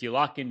make here is you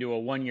lock into a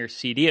 1-year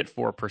CD at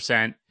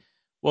 4%.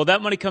 Well,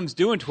 that money comes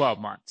due in 12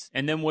 months.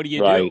 And then what do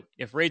you do?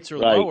 If rates are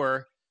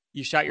lower,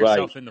 you shot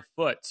yourself in the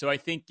foot. So I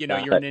think,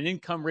 you're in an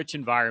income-rich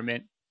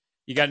environment.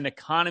 You got an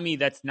economy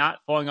that's not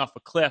falling off a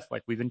cliff,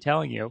 like we've been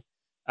telling you.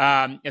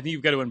 I think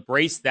you've got to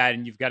embrace that,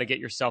 and you've got to get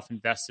yourself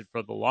invested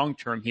for the long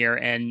term here.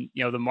 And,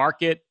 the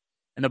market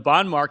and the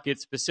bond market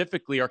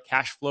specifically are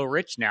cash flow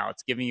rich now.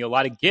 It's giving you a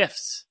lot of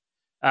gifts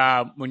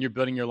when you're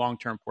building your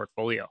long-term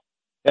portfolio.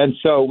 And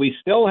so we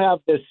still have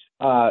this,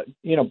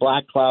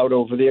 black cloud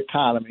over the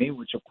economy,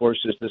 which, of course,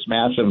 is this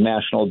massive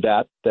national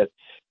debt that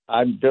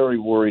I'm very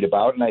worried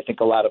about, and I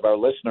think a lot of our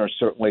listeners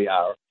certainly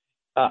are.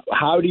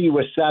 How do you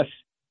assess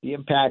the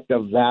impact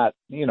of that,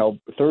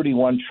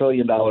 $31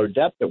 trillion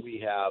debt that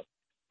we have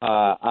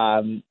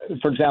on,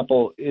 for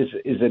example, is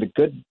it a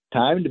good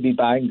time to be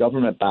buying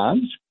government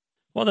bonds?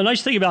 Well, the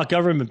nice thing about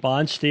government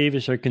bonds, Steve,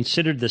 is they're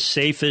considered the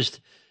safest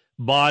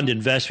bond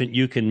investment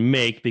you can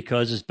make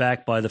because it's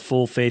backed by the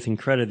full faith and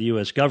credit of the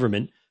U.S.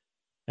 government.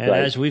 And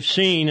as we've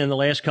seen in the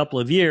last couple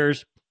of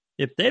years,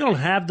 if they don't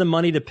have the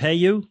money to pay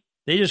you,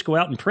 they just go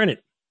out and print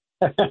it.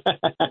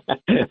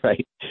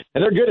 Right.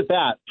 And they're good at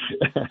that.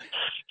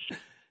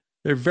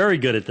 They're very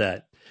good at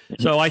that.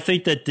 So I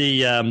think that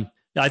the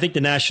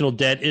national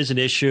debt is an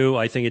issue.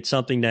 I think it's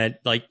something that,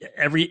 like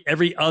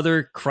every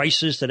other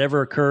crisis that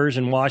ever occurs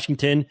in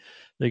Washington,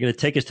 they're going to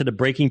take us to the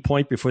breaking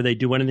point before they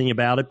do anything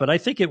about it. But I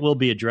think it will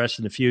be addressed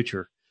in the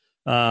future.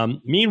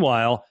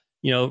 Meanwhile,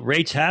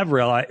 rates have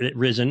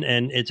risen,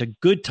 and it's a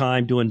good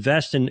time to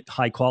invest in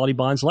high quality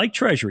bonds like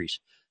Treasuries.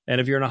 And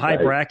if you're in a high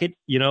bracket,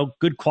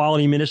 good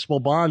quality municipal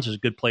bonds is a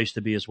good place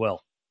to be as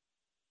well.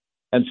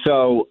 And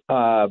so,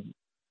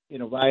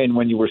 Ryan,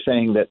 when you were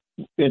saying that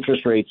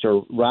interest rates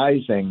are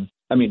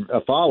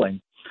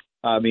falling,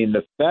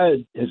 the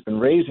Fed has been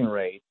raising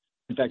rates.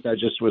 In fact, I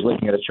just was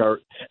looking at a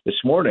chart this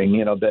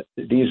morning, that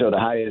these are the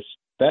highest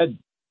Fed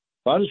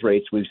funds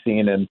rates we've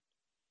seen in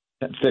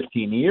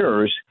 15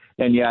 years,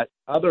 and yet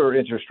other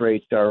interest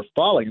rates are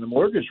falling. The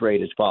mortgage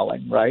rate is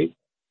falling, right?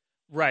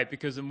 Right,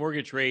 because the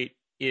mortgage rate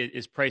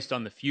is priced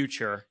on the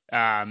future,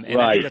 and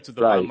I think that's what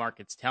the bond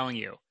market's telling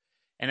you.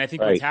 And I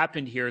think what's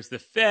happened here is the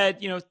Fed,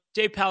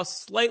 Jay Powell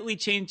slightly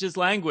changed his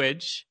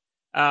language,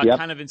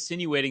 kind of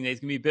insinuating that he's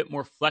going to be a bit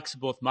more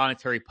flexible with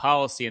monetary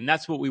policy. And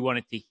that's what we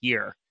wanted to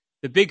hear.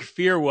 The big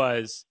fear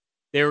was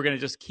they were going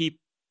to just keep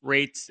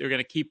rates. They're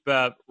going to keep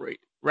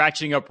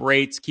ratcheting up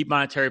rates, keep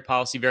monetary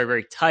policy very,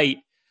 very tight.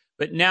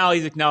 But now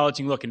he's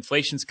acknowledging, look,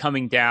 inflation's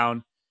coming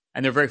down,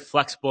 and they're very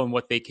flexible in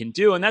what they can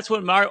do. And that's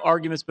what my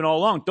argument's been all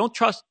along. Don't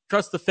trust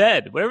the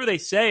Fed. Whatever they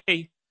say,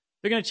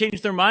 they're going to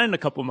change their mind in a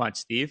couple months,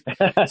 Steve.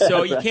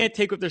 So you can't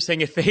take what they're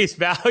saying at face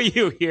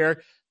value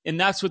here. And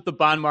that's what the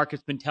bond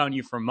market's been telling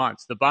you for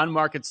months. The bond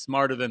market's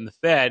smarter than the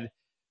Fed.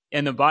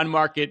 And the bond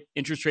market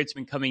interest rates have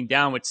been coming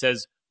down, which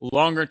says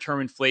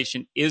longer-term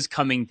inflation is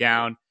coming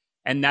down.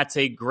 And that's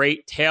a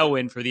great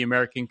tailwind for the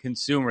American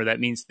consumer. That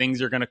means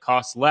things are going to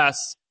cost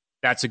less.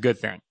 That's a good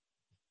thing.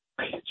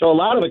 So a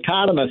lot of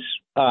economists,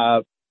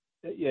 Ryan,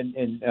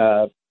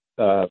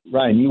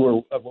 you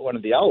were one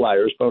of the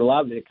outliers, but a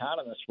lot of the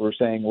economists were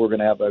saying we're going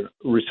to have a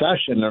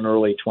recession in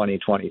early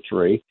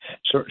 2023.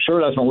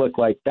 Sure doesn't look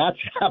like that's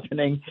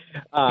happening.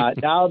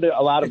 Now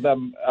a lot of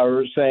them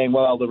are saying,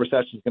 well, the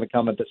recession is going to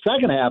come in the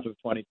second half of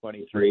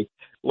 2023.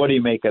 What do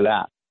you make of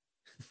that?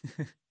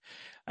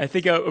 I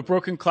think a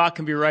broken clock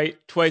can be right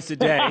twice a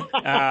day,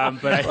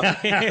 but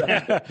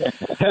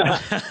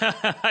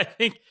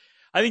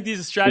I think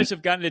these strategists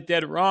have gotten it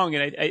dead wrong.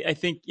 And I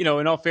think, in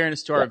all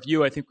fairness to our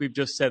view, I think we've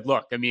just said,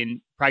 look,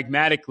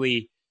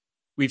 pragmatically,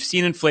 we've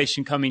seen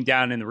inflation coming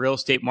down in the real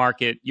estate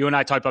market. You and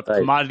I talked about the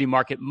commodity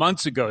market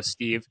months ago,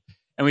 Steve.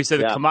 And we said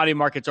the commodity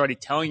market's already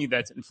telling you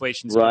that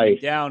inflation's coming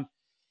down.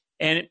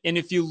 And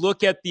if you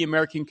look at the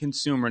American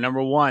consumer,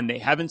 number one, they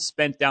haven't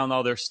spent down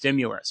all their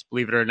stimulus,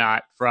 believe it or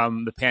not,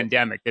 from the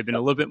pandemic. They've been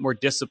a little bit more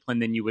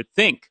disciplined than you would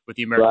think with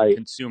the American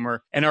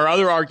consumer. And our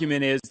other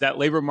argument is that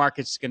labor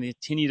market's going to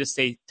continue to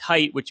stay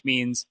tight, which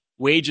means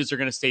wages are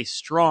going to stay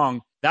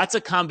strong. That's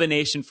a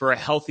combination for a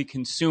healthy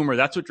consumer.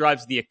 That's what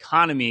drives the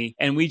economy.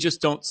 And we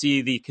just don't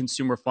see the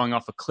consumer falling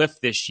off a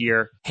cliff this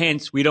year.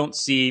 Hence, we don't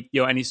see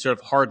any sort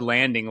of hard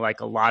landing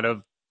like a lot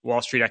of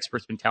Wall Street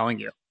experts been telling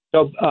you.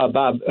 So,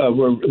 Bob,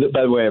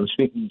 by the way, I'm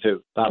speaking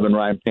to Bob and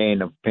Ryan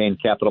Payne of Payne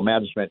Capital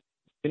Management.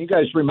 Can you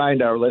guys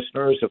remind our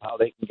listeners of how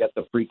they can get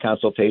the free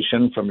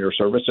consultation from your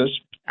services?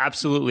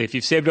 Absolutely. If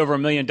you've saved over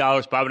 $1 million,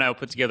 Bob and I will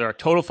put together a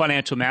total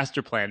financial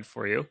master plan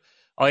for you.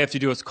 All you have to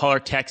do is call or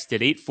text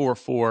at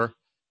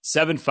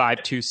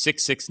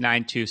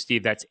 844-752-6692.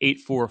 Steve, that's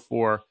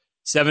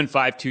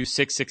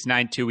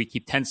 844-752-6692. We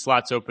keep 10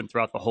 slots open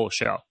throughout the whole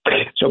show.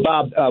 So,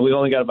 Bob, we've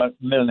only got about a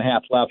minute and a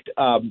half left.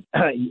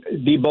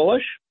 Be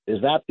bullish? Is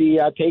that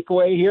the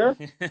takeaway here?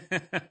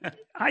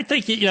 I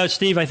think,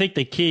 Steve, I think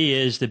the key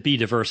is to be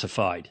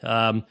diversified.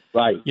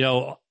 Right.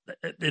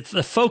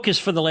 The focus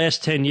for the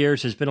last 10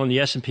 years has been on the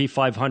S&P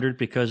 500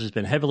 because it's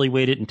been heavily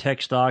weighted in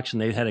tech stocks,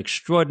 and they've had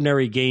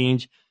extraordinary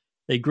gains.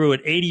 They grew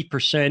at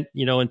 80%,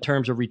 in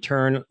terms of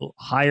return,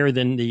 higher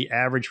than the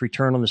average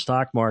return on the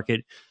stock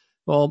market.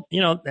 Well,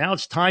 now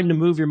it's time to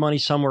move your money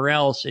somewhere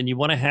else, and you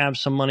want to have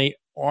some money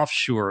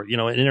offshore, in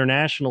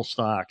international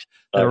stocks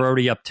that are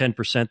already up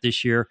 10%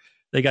 this year.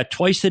 They got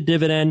twice the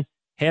dividend,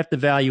 half the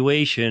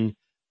valuation.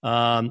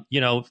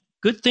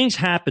 Good things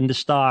happen to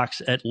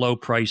stocks at low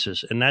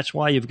prices, and that's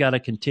why you've got to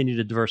continue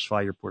to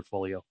diversify your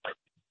portfolio.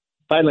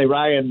 Finally,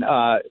 Ryan,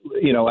 I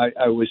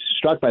was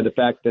struck by the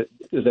fact that,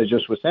 as I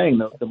just was saying,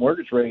 the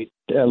mortgage rate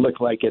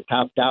looked like it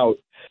topped out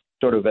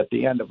sort of at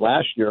the end of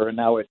last year, and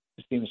now it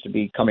seems to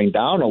be coming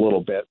down a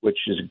little bit, which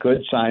is a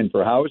good sign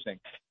for housing.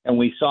 And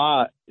we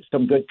saw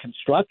some good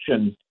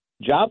construction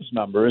jobs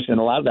numbers, and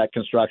a lot of that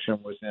construction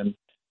was in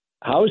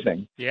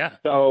housing. Yeah.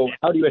 So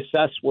how do you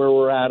assess where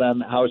we're at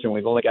on housing?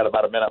 We've only got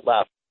about a minute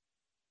left.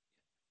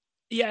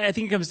 Yeah, I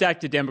think it comes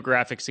back to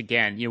demographics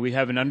again. We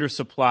have an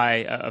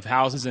undersupply of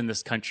houses in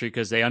this country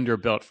because they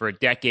underbuilt for a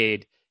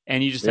decade.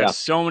 And you just have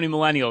so many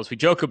millennials. We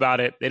joke about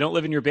it. They don't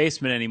live in your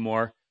basement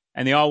anymore,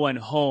 and they all went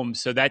home.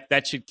 So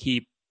that should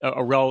keep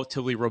a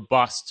relatively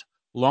robust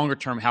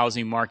longer-term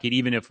housing market,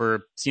 even if we're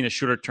seeing a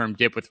shorter-term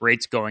dip with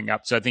rates going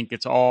up. So I think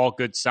it's all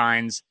good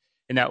signs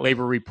in that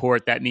labor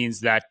report. That means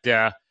that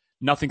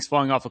nothing's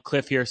falling off a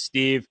cliff here,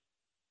 Steve.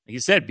 Like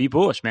you said, be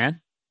bullish, man.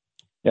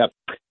 Yep.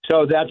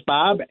 So that's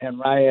Bob and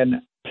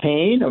Ryan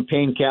Payne of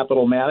Payne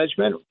Capital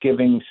Management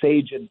giving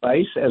sage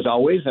advice, as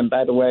always. And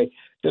by the way,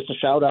 just a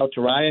shout out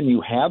to Ryan.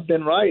 You have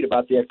been right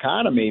about the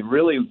economy.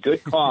 Really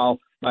good call,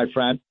 my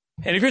friend.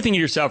 And if you're thinking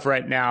to yourself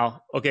right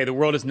now, okay, the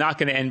world is not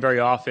going to end very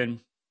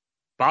often.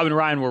 Bob and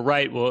Ryan were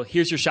right. Well,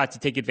 here's your shot to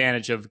take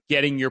advantage of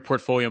getting your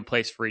portfolio in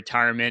place for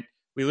retirement.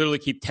 We literally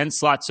keep 10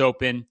 slots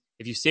open.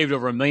 If you saved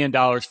over $1 million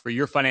for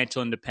your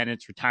financial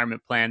independence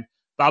retirement plan,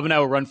 Bob and I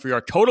will run for you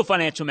our total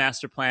financial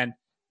master plan,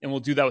 and we'll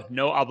do that with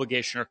no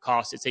obligation or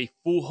cost. It's a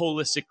full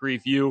holistic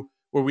review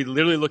where we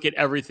literally look at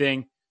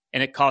everything,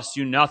 and it costs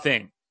you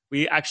nothing.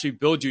 We actually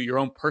build you your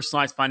own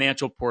personalized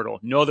financial portal.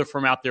 No other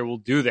firm out there will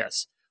do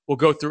this. We'll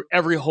go through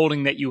every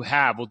holding that you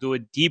have. We'll do a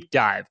deep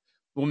dive.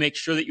 We'll make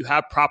sure that you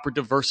have proper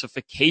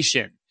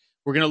diversification.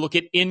 We're going to look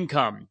at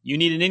income. You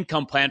need an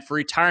income plan for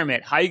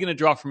retirement. How are you going to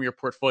draw from your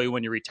portfolio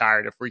when you're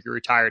retired, if you're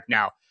retired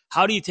now?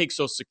 How do you take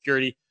Social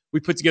Security? We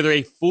put together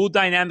a full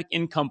dynamic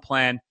income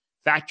plan,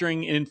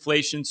 factoring in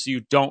inflation so you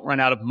don't run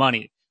out of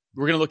money.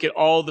 We're going to look at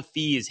all the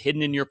fees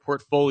hidden in your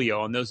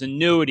portfolio and those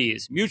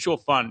annuities, mutual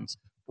funds,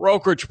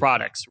 brokerage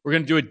products. We're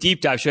going to do a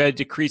deep dive, show you how to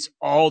decrease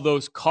all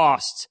those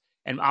costs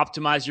and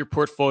optimize your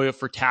portfolio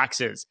for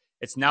taxes.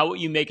 It's not what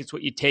you make, it's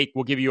what you take.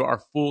 We'll give you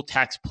our full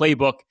tax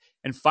playbook.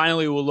 And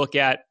finally, we'll look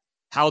at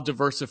how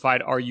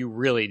diversified are you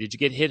really? Did you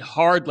get hit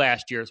hard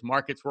last year as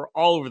markets were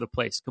all over the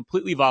place,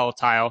 completely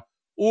volatile?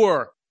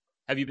 Or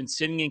have you been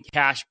sitting in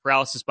cash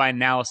paralysis by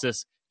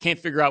analysis, can't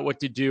figure out what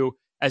to do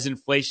as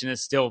inflation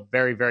is still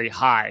very, very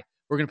high?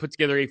 We're going to put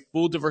together a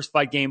full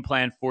diversified game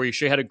plan for you,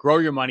 show you how to grow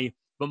your money,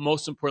 but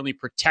most importantly,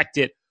 protect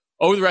it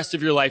over the rest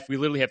of your life. We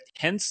literally have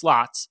 10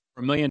 slots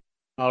for $1 million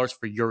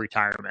for your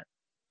retirement.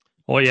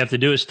 All you have to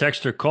do is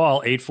text or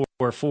call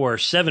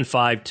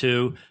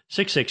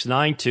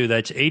 844-752-6692.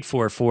 That's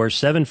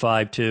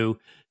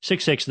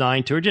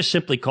 844-752-6692. Or just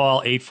simply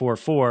call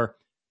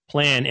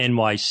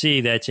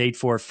 844-PLAN-NYC. That's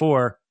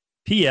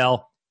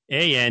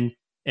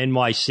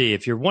 844-PLAN-NYC.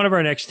 If you're one of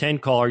our next 10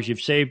 callers, you've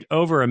saved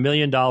over $1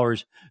 million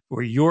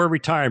for your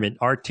retirement.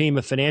 Our team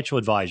of financial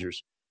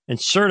advisors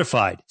and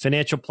certified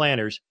financial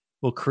planners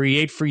will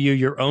create for you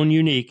your own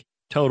unique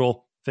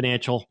total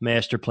financial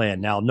master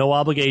plan. Now, no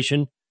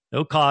obligation,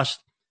 no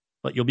cost,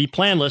 but you'll be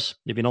planless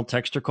if you don't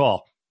text or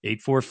call.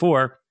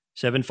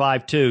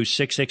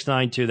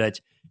 844-752-6692.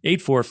 That's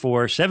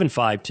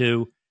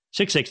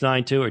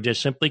 844-752-6692. Or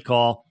just simply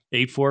call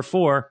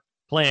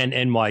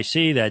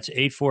 844-PLAN-NYC. That's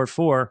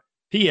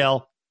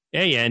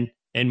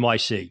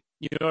 844-PLAN-NYC.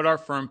 You know, at our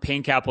firm,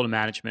 Payne Capital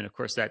Management, of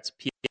course, that's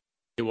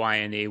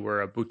P-A-Y-N-E.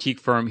 We're a boutique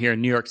firm here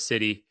in New York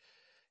City.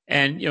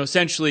 And,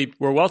 essentially,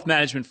 we're a wealth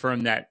management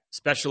firm that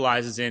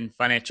specializes in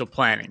financial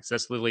planning. So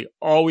that's literally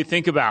all we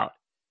think about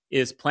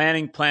is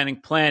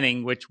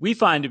planning, which we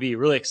find to be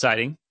really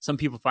exciting. Some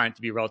people find it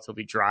to be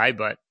relatively dry,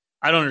 but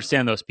I don't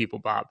understand those people,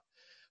 Bob.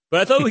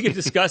 But I thought we could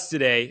discuss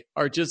today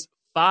are just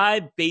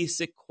 5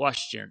 basic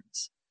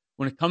questions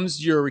when it comes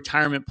to your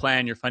retirement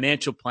plan, your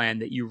financial plan,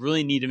 that you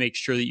really need to make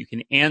sure that you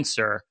can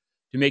answer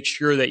to make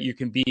sure that you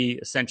can be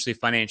essentially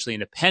financially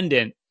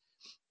independent.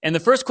 And the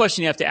first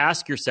question you have to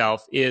ask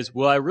yourself is,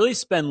 will I really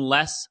spend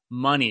less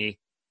money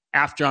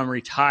after I'm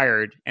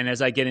retired and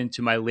as I get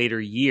into my later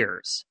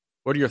years?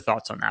 What are your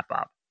thoughts on that,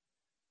 Bob?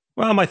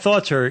 Well, my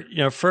thoughts are,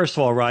 first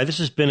of all, Ryan, this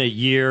has been a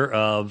year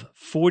of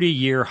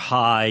 40-year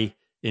high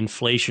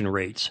inflation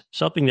rates,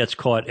 something that's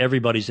caught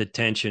everybody's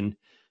attention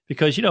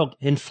because,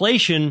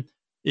 inflation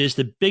is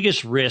the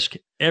biggest risk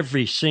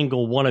every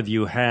single one of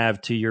you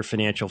have to your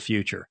financial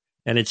future.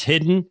 And it's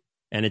hidden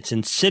and it's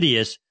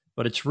insidious,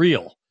 but it's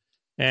real.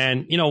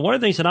 And, one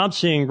of the things that I'm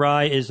seeing,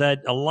 Ryan, is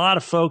that a lot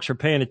of folks are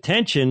paying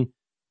attention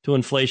to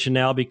inflation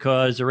now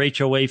because their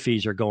HOA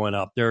fees are going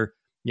up. Their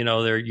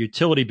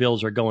utility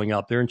bills are going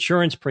up. Their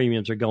insurance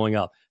premiums are going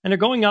up. And they're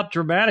going up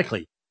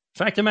dramatically.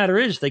 Fact of the matter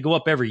is, they go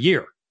up every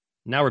year.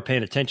 Now we're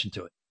paying attention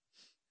to it.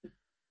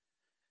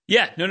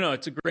 Yeah, no,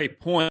 it's a great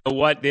point.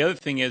 The other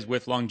thing is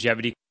with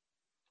longevity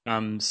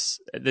comes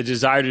the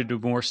desire to do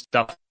more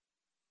stuff.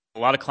 A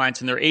lot of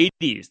clients in their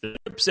 80s, the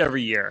trips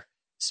every year,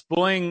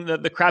 spoiling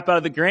the crap out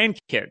of the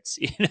grandkids.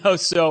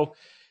 So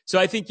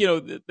I think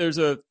there's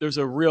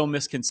a real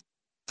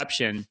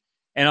misconception,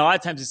 and a lot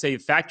of times they say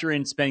factor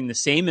in spending the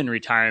same in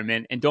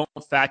retirement, and don't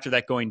factor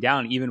that going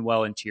down even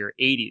well into your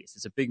 80s.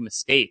 It's a big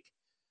mistake.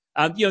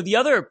 The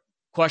other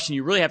question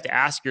you really have to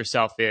ask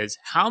yourself is,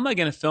 how am I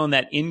going to fill in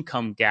that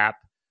income gap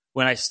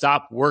when I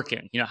stop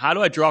working? How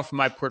do I draw from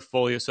my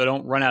portfolio so I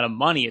don't run out of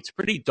money? It's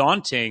pretty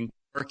daunting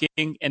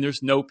working and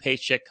there's no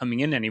paycheck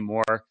coming in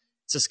anymore.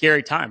 It's a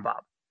scary time,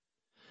 Bob.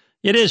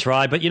 It is,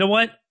 Rye, but you know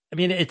what? I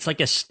mean, it's like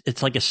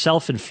a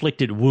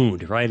self-inflicted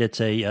wound, right? It's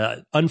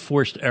a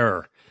unforced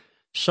error.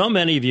 So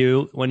many of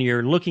you, when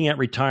you're looking at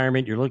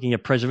retirement, you're looking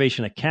at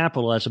preservation of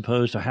capital as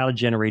opposed to how to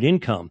generate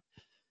income.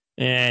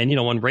 And,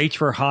 when rates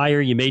were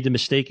higher, you made the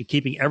mistake of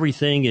keeping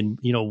everything in,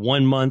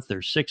 1 month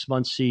or 6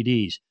 month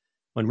CDs.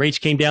 When rates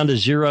came down to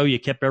zero, you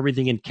kept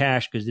everything in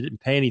cash because they didn't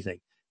pay anything.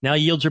 Now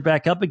yields are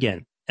back up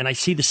again. And I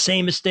see the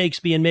same mistakes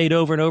being made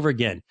over and over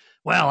again.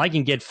 Well, I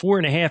can get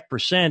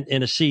 4.5%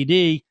 in a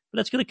CD, but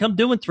that's going to come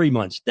due in 3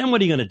 months. Then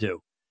what are you going to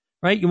do?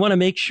 Right? You want to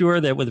make sure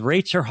that with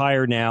rates are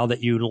higher now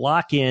that you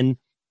lock in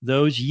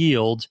those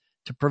yields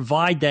to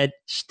provide that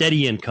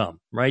steady income,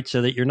 right?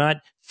 So that you're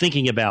not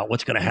thinking about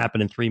what's going to happen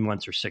in 3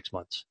 months or 6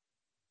 months.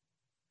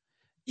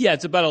 Yeah,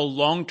 it's about a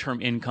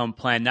long-term income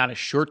plan, not a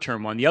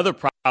short-term one. The other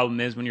problem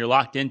is when you're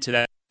locked into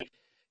that,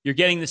 you're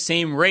getting the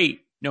same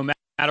rate no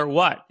matter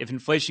what. If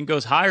inflation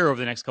goes higher over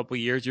the next couple of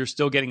years, you're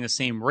still getting the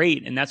same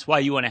rate. And that's why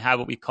you want to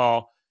have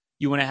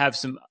you want to have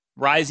some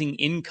rising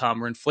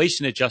income or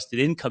inflation-adjusted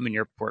income in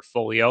your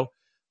portfolio,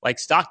 like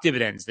stock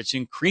dividends that should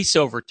increase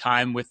over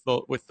time with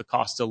the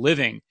cost of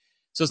living.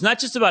 So it's not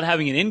just about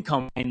having an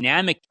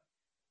dynamic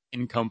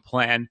income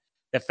plan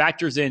that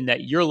factors in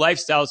that your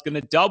lifestyle is going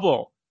to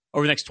double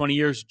over the next 20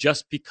 years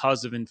just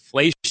because of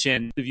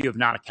inflation if you have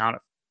not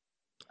accounted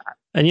for that.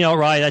 And,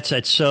 Ryan,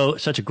 that's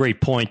such a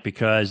great point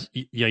because,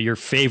 your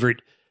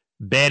favorite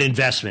bad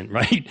investment,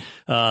 right?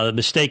 The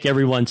mistake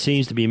everyone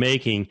seems to be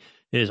making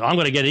is I'm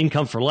going to get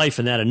income for life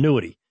in that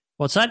annuity.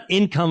 Well, it's not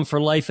income for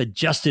life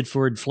adjusted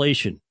for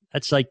inflation.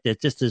 That's like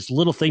just this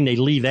little thing they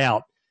leave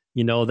out,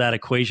 that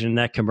equation in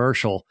that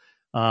commercial.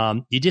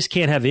 You just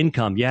can't have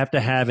income. You have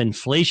to have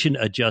inflation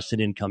adjusted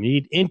income. You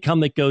need income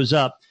that goes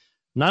up,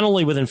 not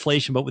only with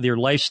inflation, but with your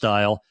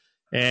lifestyle.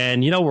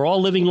 And, we're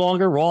all living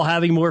longer. We're all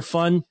having more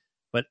fun.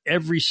 But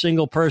every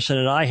single person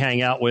that I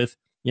hang out with,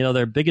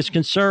 their biggest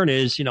concern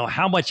is,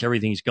 how much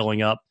everything's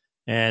going up.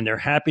 And they're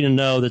happy to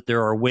know that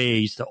there are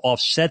ways to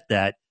offset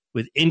that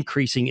with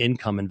increasing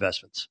income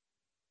investments.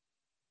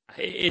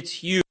 It's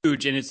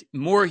huge, and it's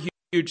more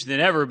huge than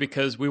ever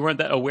because we weren't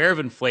that aware of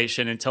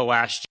inflation until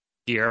last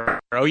year.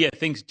 Oh, yeah,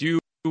 things do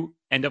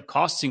end up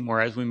costing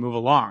more as we move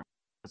along.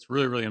 That's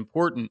really, really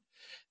important.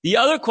 The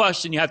other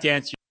question you have to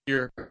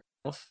answer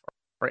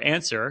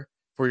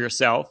for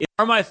yourself is,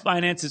 are my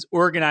finances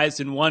organized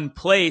in one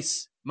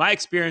place? My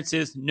experience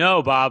is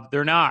no, Bob,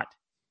 they're not.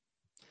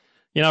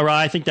 Ryan,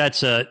 I think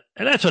that's what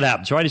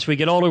happens, right? As we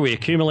get older, we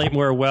accumulate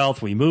more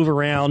wealth, we move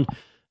around,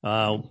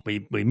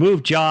 we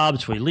move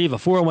jobs, we leave a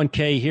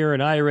 401k here,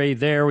 an IRA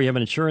there, we have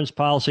an insurance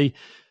policy,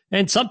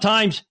 and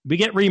sometimes we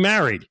get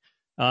remarried.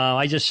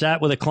 I just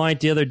sat with a client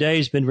the other day.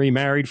 He's been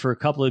remarried for a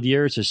couple of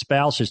years. His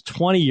spouse is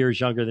 20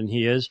 years younger than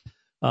he is.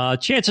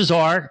 Chances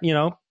are,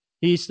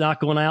 he's not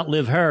going to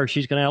outlive her.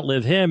 She's going to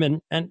outlive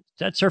him. And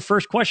that's her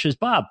first question is,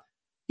 Bob,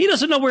 he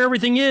doesn't know where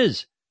everything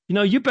is.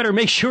 You better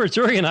make sure it's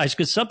organized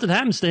because something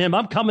happens to him.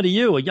 I'm coming to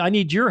you. I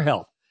need your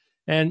help.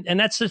 And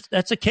that's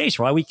the case,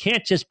 right? We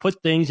can't just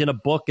put things in a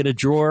book, in a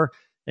drawer,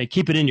 and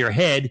keep it in your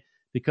head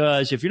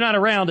because if you're not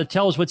around to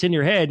tell us what's in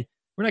your head,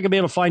 we're not going to be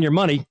able to find your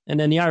money. And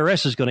then the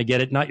IRS is going to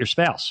get it, not your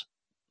spouse.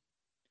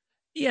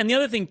 Yeah, and the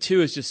other thing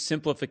too is just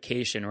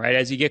simplification, right?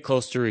 As you get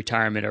close to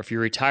retirement, or if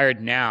you're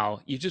retired now,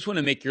 you just want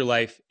to make your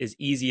life as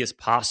easy as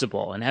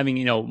possible, and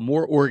having,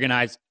 more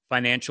organized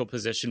financial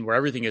position where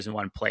everything is in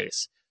one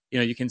place.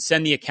 You can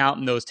send the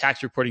accountant those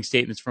tax reporting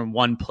statements from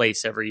one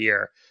place every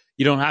year.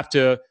 You don't have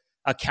to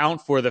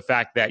account for the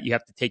fact that you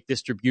have to take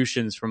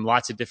distributions from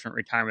lots of different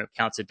retirement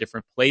accounts at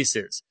different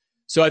places.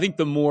 So I think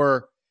the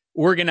more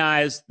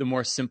organized, the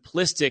more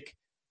simplistic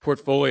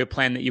portfolio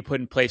plan that you put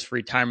in place for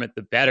retirement,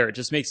 the better. It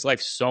just makes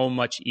life so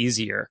much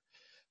easier.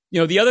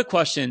 The other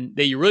question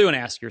that you really want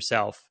to ask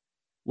yourself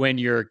when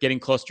you're getting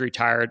close to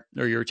retired,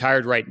 or you're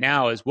retired right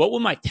now, is what will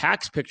my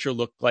tax picture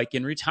look like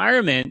in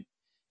retirement?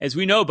 As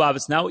we know, Bob,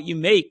 it's not what you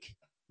make.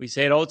 We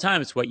say it all the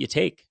time. It's what you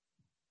take.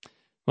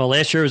 Well,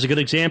 last year was a good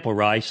example,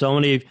 right? So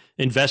many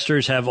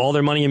investors have all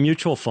their money in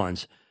mutual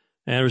funds.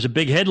 And there was a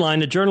big headline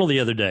in the Journal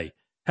the other day.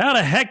 How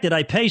the heck did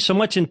I pay so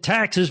much in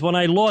taxes when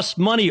I lost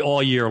money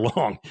all year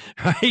long,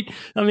 right?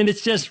 I mean,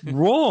 it's just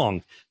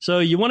wrong. So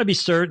you want to be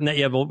certain that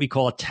you have what we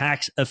call a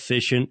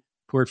tax-efficient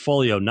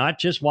portfolio, not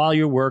just while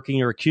you're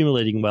working or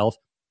accumulating wealth,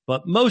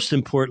 but most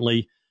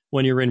importantly,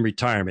 when you're in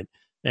retirement.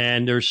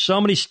 And there's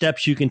so many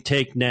steps you can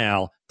take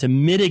now to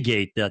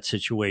mitigate that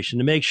situation,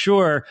 to make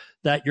sure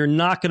that you're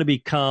not going to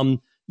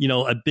become,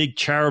 a big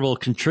charitable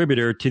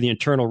contributor to the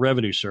Internal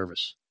Revenue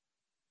Service.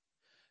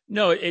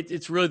 No,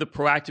 it's really the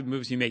proactive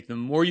moves you make. The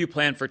more you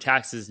plan for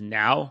taxes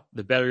now,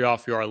 the better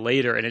off you are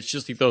later. And it's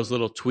just like those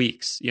little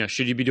tweaks.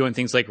 Should you be doing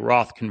things like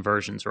Roth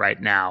conversions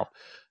right now?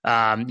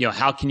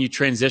 How can you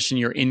transition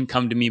your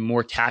income to be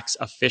more tax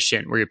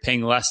efficient, where you're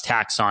paying less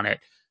tax on it?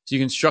 So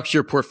you can structure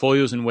your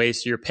portfolios in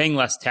ways so you're paying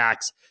less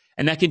tax.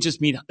 And that could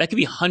just mean that could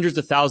be hundreds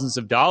of thousands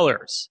of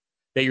dollars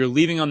that you're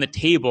leaving on the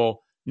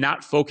table,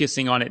 not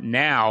focusing on it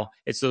now.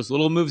 It's those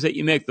little moves that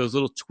you make, those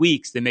little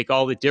tweaks that make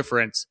all the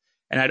difference.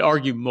 And I'd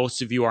argue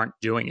most of you aren't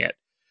doing it.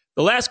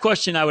 The last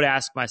question I would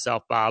ask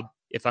myself, Bob,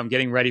 if I'm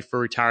getting ready for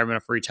retirement,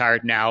 if I'm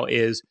retired now,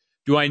 is,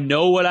 do I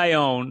know what I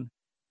own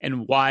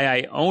and why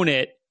I own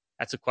it?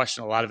 That's a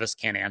question a lot of us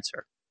can't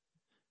answer.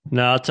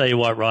 No, I'll tell you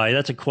what, Ryan,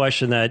 that's a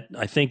question that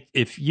I think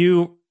if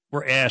you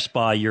were asked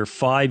by your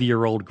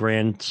 5-year-old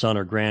grandson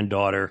or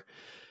granddaughter,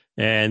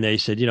 and they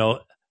said,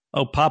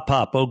 oh,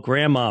 pop, oh,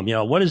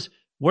 grandmom,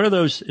 what are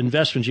those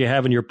investments you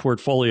have in your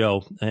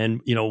portfolio?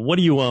 And, what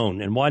do you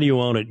own and why do you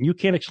own it? And you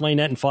can't explain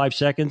that in 5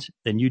 seconds,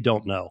 then you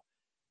don't know.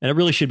 And it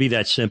really should be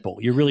that simple.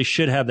 You really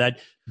should have that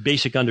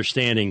basic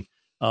understanding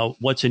of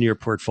what's in your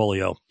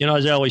portfolio.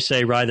 As I always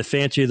say, Ryan, the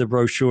fancier the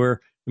brochure,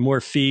 the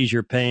more fees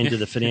you're paying to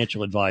the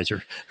financial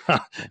advisor.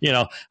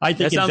 I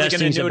think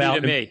investing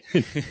about me.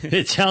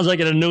 It sounds like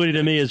an annuity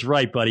to me is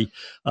right, buddy.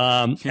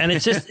 And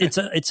it's just,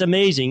 it's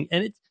amazing.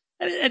 And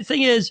the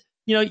thing is,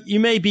 you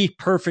may be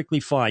perfectly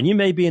fine. You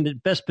may be in the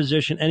best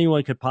position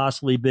anyone could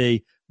possibly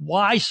be.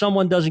 Why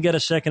someone doesn't get a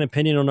second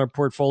opinion on their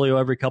portfolio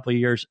every couple of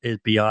years is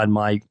beyond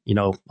my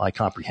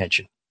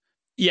comprehension.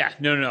 Yeah,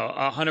 no,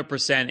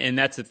 100%. And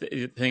that's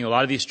the thing. A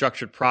lot of these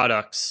structured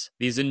products,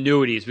 these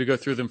annuities, we go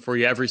through them for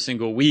you every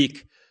single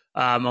week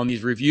on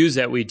these reviews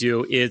that we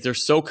do, is they're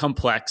so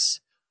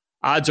complex.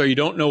 Odds are you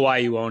don't know why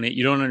you own it.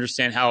 You don't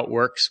understand how it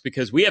works,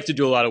 because we have to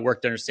do a lot of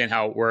work to understand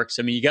how it works.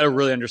 I mean, you got to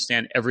really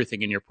understand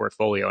everything in your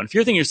portfolio. And if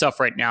you're thinking to yourself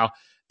right now,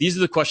 these are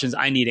the questions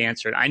I need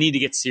answered. I need to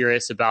get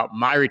serious about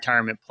my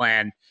retirement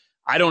plan.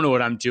 I don't know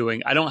what I'm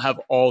doing. I don't have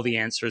all the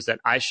answers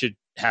that I should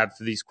have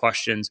for these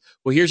questions.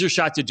 Well, here's your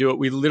shot to do it.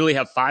 We literally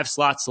have 5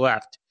 slots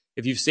left.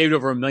 If you've saved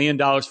over $1 million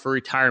for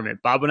retirement,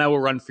 Bob and I will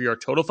run for your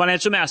total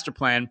financial master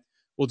plan.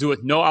 We'll do it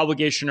with no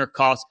obligation or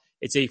cost.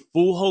 It's a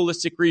full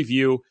holistic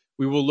review.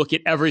 We will look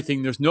at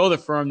everything. There's no other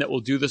firm that will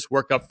do this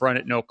work up front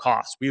at no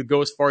cost. We would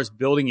go as far as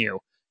building you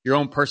your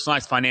own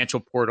personalized financial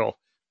portal.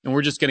 And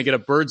we're just going to get a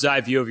bird's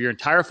eye view of your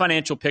entire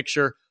financial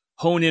picture,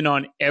 hone in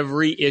on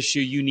every issue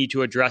you need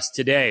to address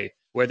today,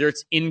 whether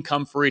it's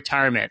income for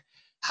retirement.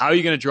 How are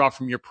you going to draw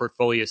from your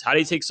portfolios? How do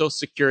you take Social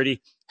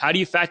Security? How do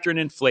you factor in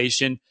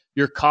inflation?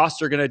 Your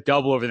costs are going to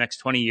double over the next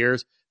 20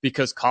 years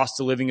because cost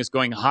of living is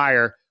going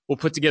higher. We'll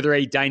put together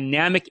a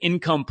dynamic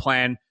income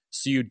plan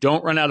so you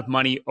don't run out of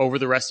money over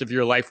the rest of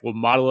your life. We'll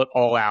model it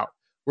all out.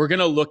 We're going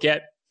to look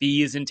at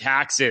fees and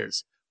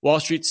taxes. Wall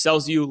Street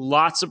sells you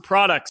lots of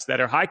products that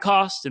are high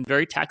cost and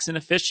very tax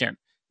inefficient,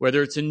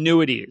 whether it's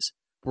annuities,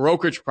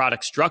 brokerage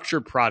products,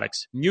 structured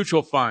products,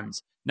 mutual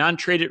funds,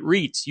 non-traded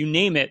REITs, you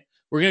name it.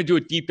 We're going to do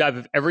a deep dive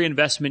of every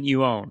investment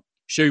you own,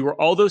 show you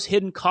where all those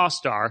hidden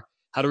costs are,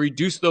 how to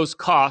reduce those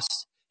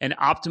costs, and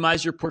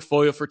optimize your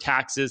portfolio for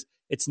taxes.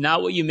 It's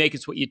not what you make,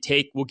 it's what you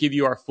take. We'll give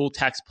you our full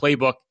tax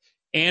playbook,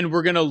 and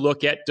we're going to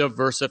look at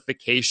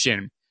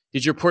diversification.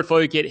 Did your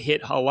portfolio get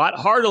hit a lot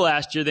harder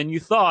last year than you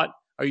thought?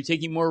 Are you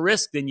taking more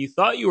risk than you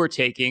thought you were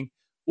taking?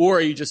 Or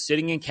are you just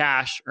sitting in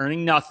cash,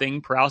 earning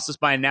nothing, paralysis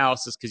by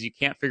analysis because you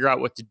can't figure out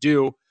what to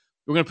do?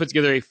 We're going to put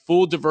together a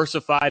full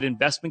diversified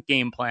investment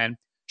game plan,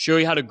 show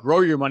you how to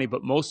grow your money,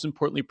 but most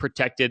importantly,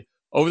 protect it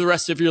over the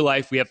rest of your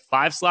life. We have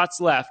 5 slots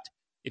left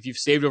if you've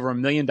saved over $1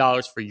 million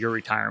for your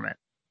retirement.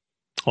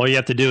 All you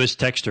have to do is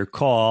text or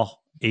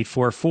call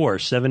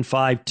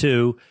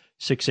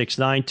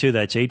 844-752-6692.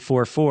 That's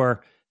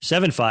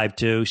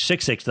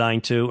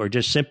 844-752-6692, or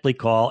just simply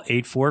call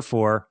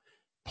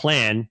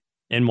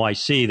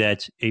 844-PLAN-NYC.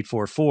 That's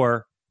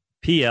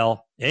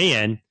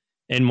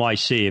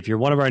 844-PLAN-NYC. If you're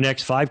one of our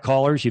next 5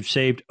 callers, you've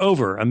saved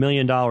over $1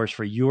 million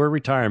for your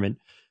retirement.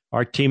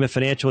 Our team of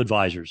financial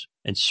advisors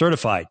and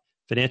certified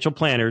financial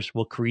planners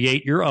will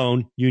create your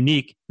own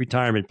unique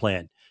retirement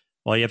plan.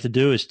 All you have to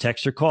do is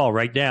text or call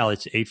right now.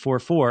 It's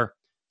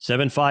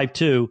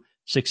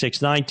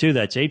 844-752-6692.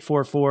 That's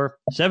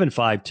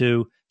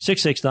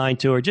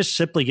 844-752-6692, or just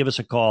simply give us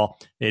a call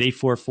at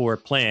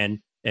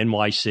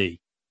 844-PLAN-NYC.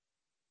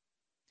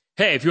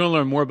 Hey, if you want to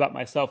learn more about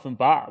myself and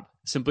Bob,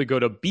 simply go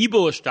to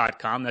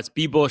BeBullish.com. That's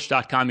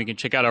BeBullish.com. You can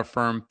check out our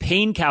firm,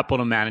 Payne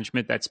Capital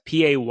Management. That's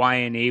Payne.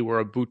 We're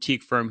a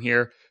boutique firm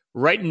here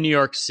right in New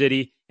York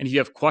City. And if you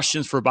have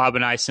questions for Bob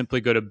and I,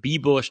 simply go to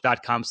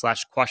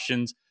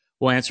BeBullish.com/questions.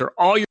 We'll answer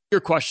all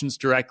your questions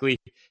directly.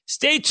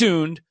 Stay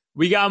tuned.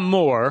 We got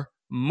more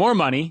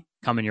money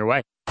coming your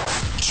way.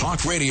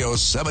 Talk Radio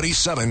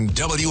 77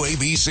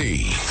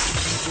 WABC.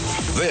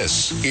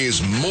 This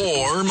is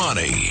More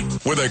Money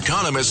with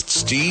economist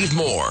Steve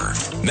Moore.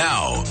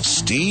 Now,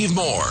 Steve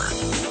Moore.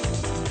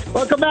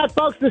 Welcome back,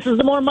 folks. This is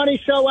the More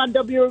Money Show on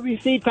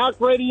WABC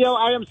Talk Radio.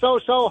 I am so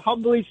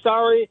humbly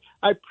sorry.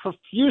 I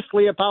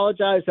profusely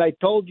apologize. I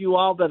told you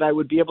all that I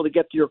would be able to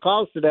get to your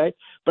calls today,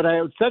 but I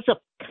had such a,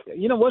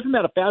 wasn't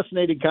that a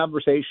fascinating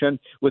conversation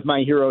with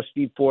my hero,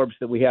 Steve Forbes,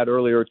 that we had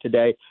earlier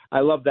today?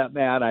 I love that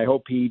man. I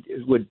hope he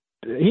would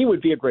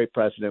be a great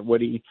president,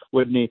 wouldn't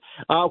he?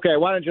 Okay,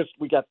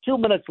 we got 2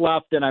 minutes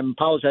left, and I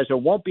apologize. I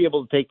won't be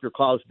able to take your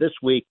calls this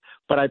week,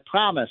 but I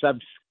promise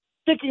I'm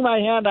sticking my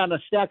hand on a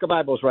stack of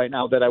Bibles right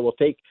now that I will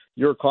take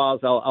your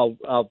calls. I'll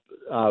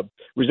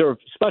reserve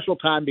special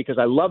time because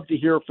I love to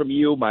hear from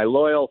you, my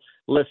loyal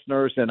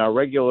listeners and our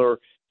regular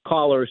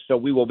callers. So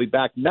we will be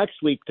back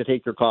next week to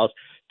take your calls.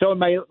 So in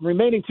my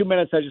remaining 2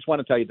 minutes, I just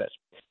want to tell you this.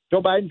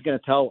 Joe Biden's going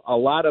to tell a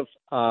lot of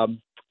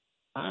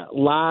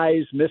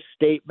lies,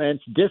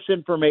 misstatements,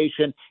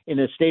 disinformation in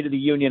his State of the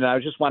Union. And I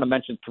just want to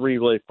mention 3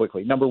 really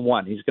quickly. Number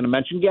 1, he's going to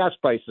mention gas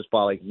prices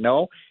falling.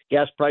 No,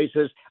 gas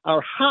prices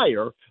are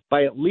higher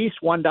by at least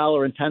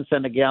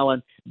 $1.10 a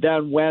gallon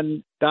than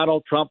when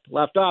Donald Trump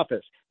left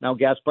office. Now,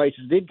 gas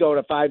prices did go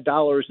to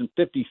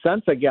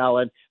 $5.50 a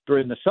gallon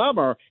during the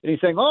summer. And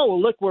he's saying, oh,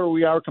 well, look where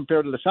we are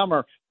compared to the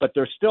summer. But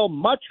they're still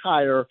much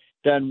higher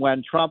than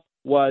when Trump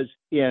was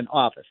in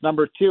office.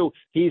 Number 2,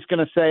 he's going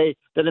to say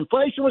that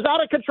inflation was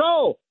out of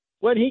control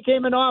when he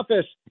came in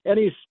office, and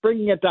he's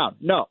bringing it down.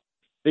 No,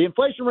 the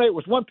inflation rate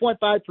was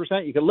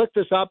 1.5%. You can look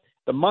this up.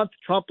 The month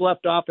Trump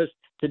left office,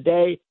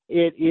 today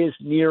it is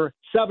near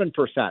 7%.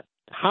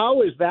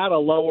 How is that a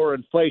lower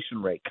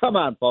inflation rate? Come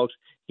on, folks.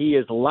 He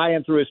is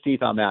lying through his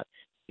teeth on that.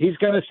 He's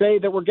going to say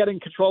that we're getting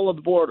control of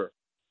the border.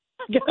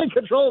 Getting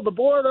control of the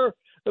border.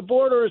 The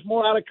border is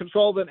more out of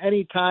control than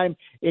any time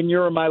in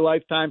your and my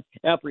lifetime.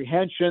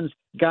 Apprehensions,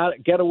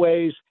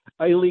 getaways,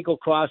 illegal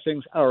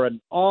crossings are an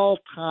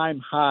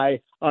all-time high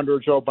under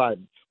Joe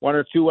Biden. 1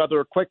 or 2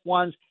 other quick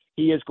ones.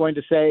 He is going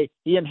to say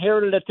he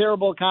inherited a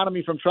terrible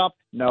economy from Trump.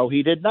 No,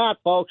 he did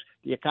not, folks.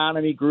 The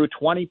economy grew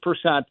 20%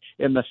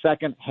 in the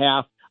second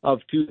half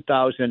of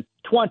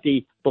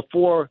 2020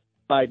 before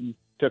Biden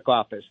took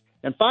office.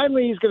 And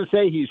finally, he's going to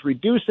say he's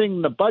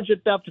reducing the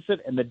budget deficit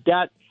and the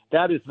debt.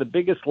 That is the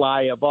biggest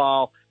lie of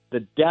all. The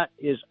debt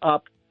is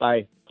up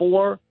by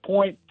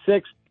 $4.6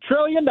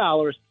 trillion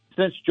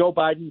since Joe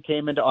Biden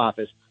came into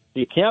office.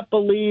 You can't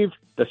believe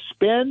the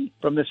spin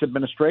from this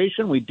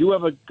administration. We do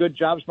have a good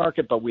jobs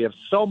market, but we have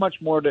so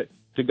much more to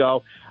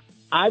go.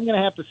 I'm going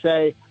to have to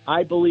say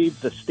I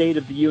believe the State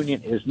of the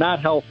Union is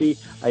not healthy.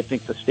 I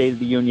think the State of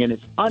the Union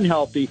is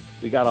unhealthy.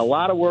 We got a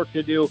lot of work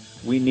to do.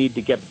 We need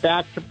to get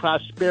back to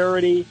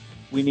prosperity.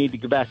 We need to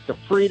get back to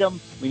freedom.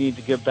 We need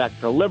to get back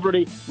to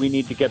liberty. We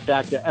need to get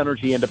back to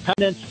energy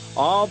independence.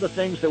 All the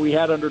things that we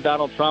had under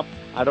Donald Trump.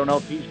 I don't know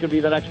if he's going to be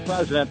the next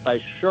president, but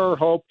I sure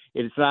hope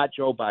it's not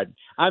Joe Biden.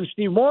 I'm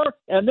Steve Moore,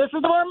 and this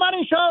is the More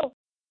Money Show.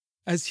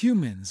 As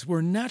humans,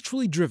 we're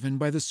naturally driven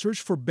by the search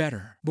for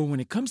better. But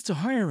when it comes to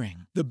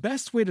hiring, the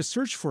best way to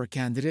search for a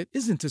candidate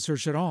isn't to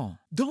search at all.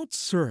 Don't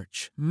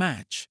search,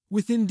 match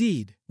with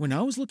Indeed. When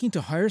I was looking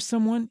to hire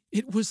someone,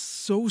 it was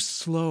so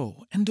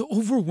slow and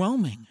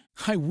overwhelming.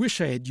 I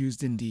wish I had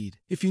used Indeed.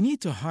 If you need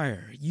to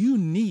hire, you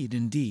need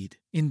Indeed.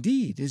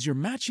 Indeed is your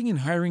matching and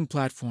hiring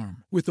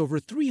platform with over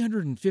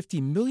 350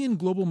 million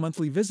global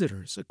monthly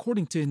visitors,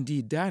 according to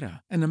Indeed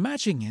data, and a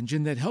matching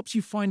engine that helps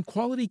you find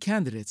quality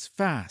candidates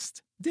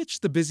fast. Ditch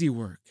the busy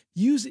work.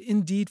 Use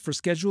Indeed for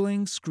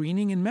scheduling,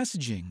 screening, and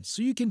messaging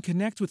so you can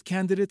connect with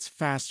candidates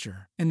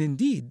faster. And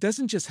Indeed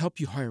doesn't just help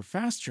you hire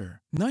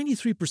faster.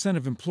 93%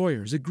 of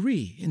employers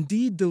agree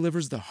Indeed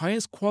delivers the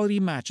highest quality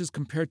matches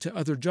compared to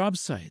other job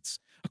sites,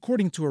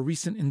 according to a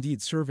recent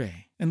Indeed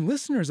survey. And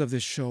listeners of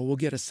this show will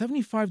get a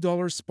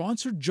 $75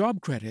 sponsored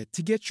job credit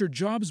to get your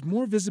jobs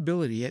more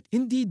visibility at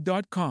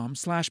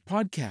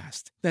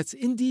Indeed.com/podcast. That's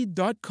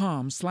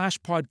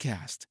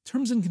Indeed.com/podcast.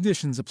 Terms and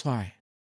conditions apply.